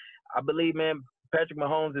 man. I believe, man, Patrick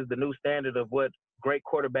Mahomes is the new standard of what great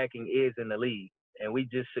quarterbacking is in the league. And we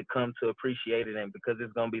just should come to appreciate it, and because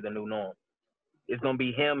it's going to be the new norm. It's going to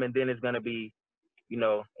be him, and then it's going to be,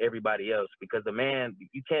 everybody else. Because the man,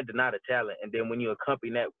 you can't deny the talent. And then when you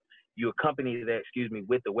accompany that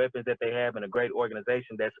with the weapons that they have and a great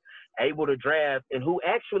organization that's able to draft and who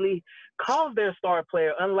actually calls their star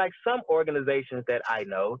player, unlike some organizations that I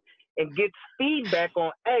know, and gets feedback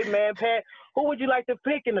on, hey, man, Pat, who would you like to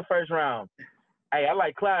pick in the first round? Hey, I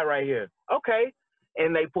like Clyde right here. Okay.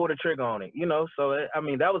 And they pull the trigger on it, So, I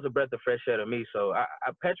mean, that was a breath of fresh air to me. So,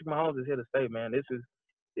 Patrick Mahomes is here to stay, man.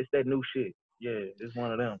 It's that new shit. Yeah, it's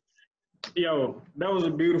one of them. Yo, that was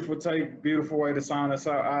a beautiful take, beautiful way to sign us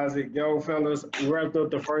out, Isaac. Yo, fellas, we wrapped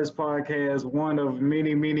up the first podcast, one of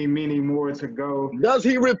many, many, many more to go. Does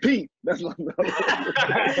he repeat? That's what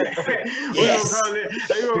Yes.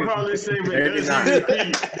 They gonna probably say, but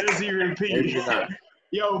does he repeat?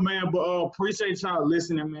 Yo, man, but appreciate y'all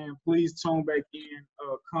listening, man. Please tune back in,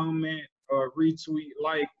 comment, retweet,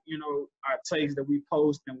 like, our takes that we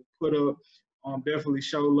post and we put up. Definitely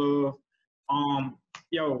show love.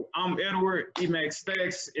 Yo, I'm Edward Emax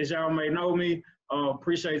Stacks, as y'all may know me.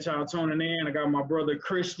 Appreciate y'all tuning in. I got my brother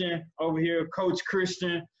Christian over here, Coach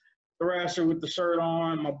Christian Thrasher with the shirt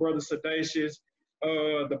on. My brother Sedacious,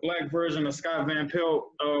 the black version of Scott Van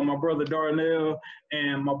Pelt. My brother Darnell,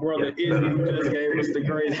 and my brother Izzy, who just gave us the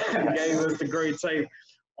great tape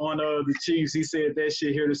on the Chiefs. He said that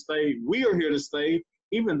shit here to stay. We are here to stay,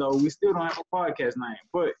 even though we still don't have a podcast name.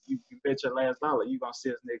 But you can bet your last dollar you're gonna see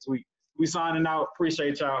us next week. We signing out.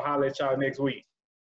 Appreciate y'all. Holler at y'all next week.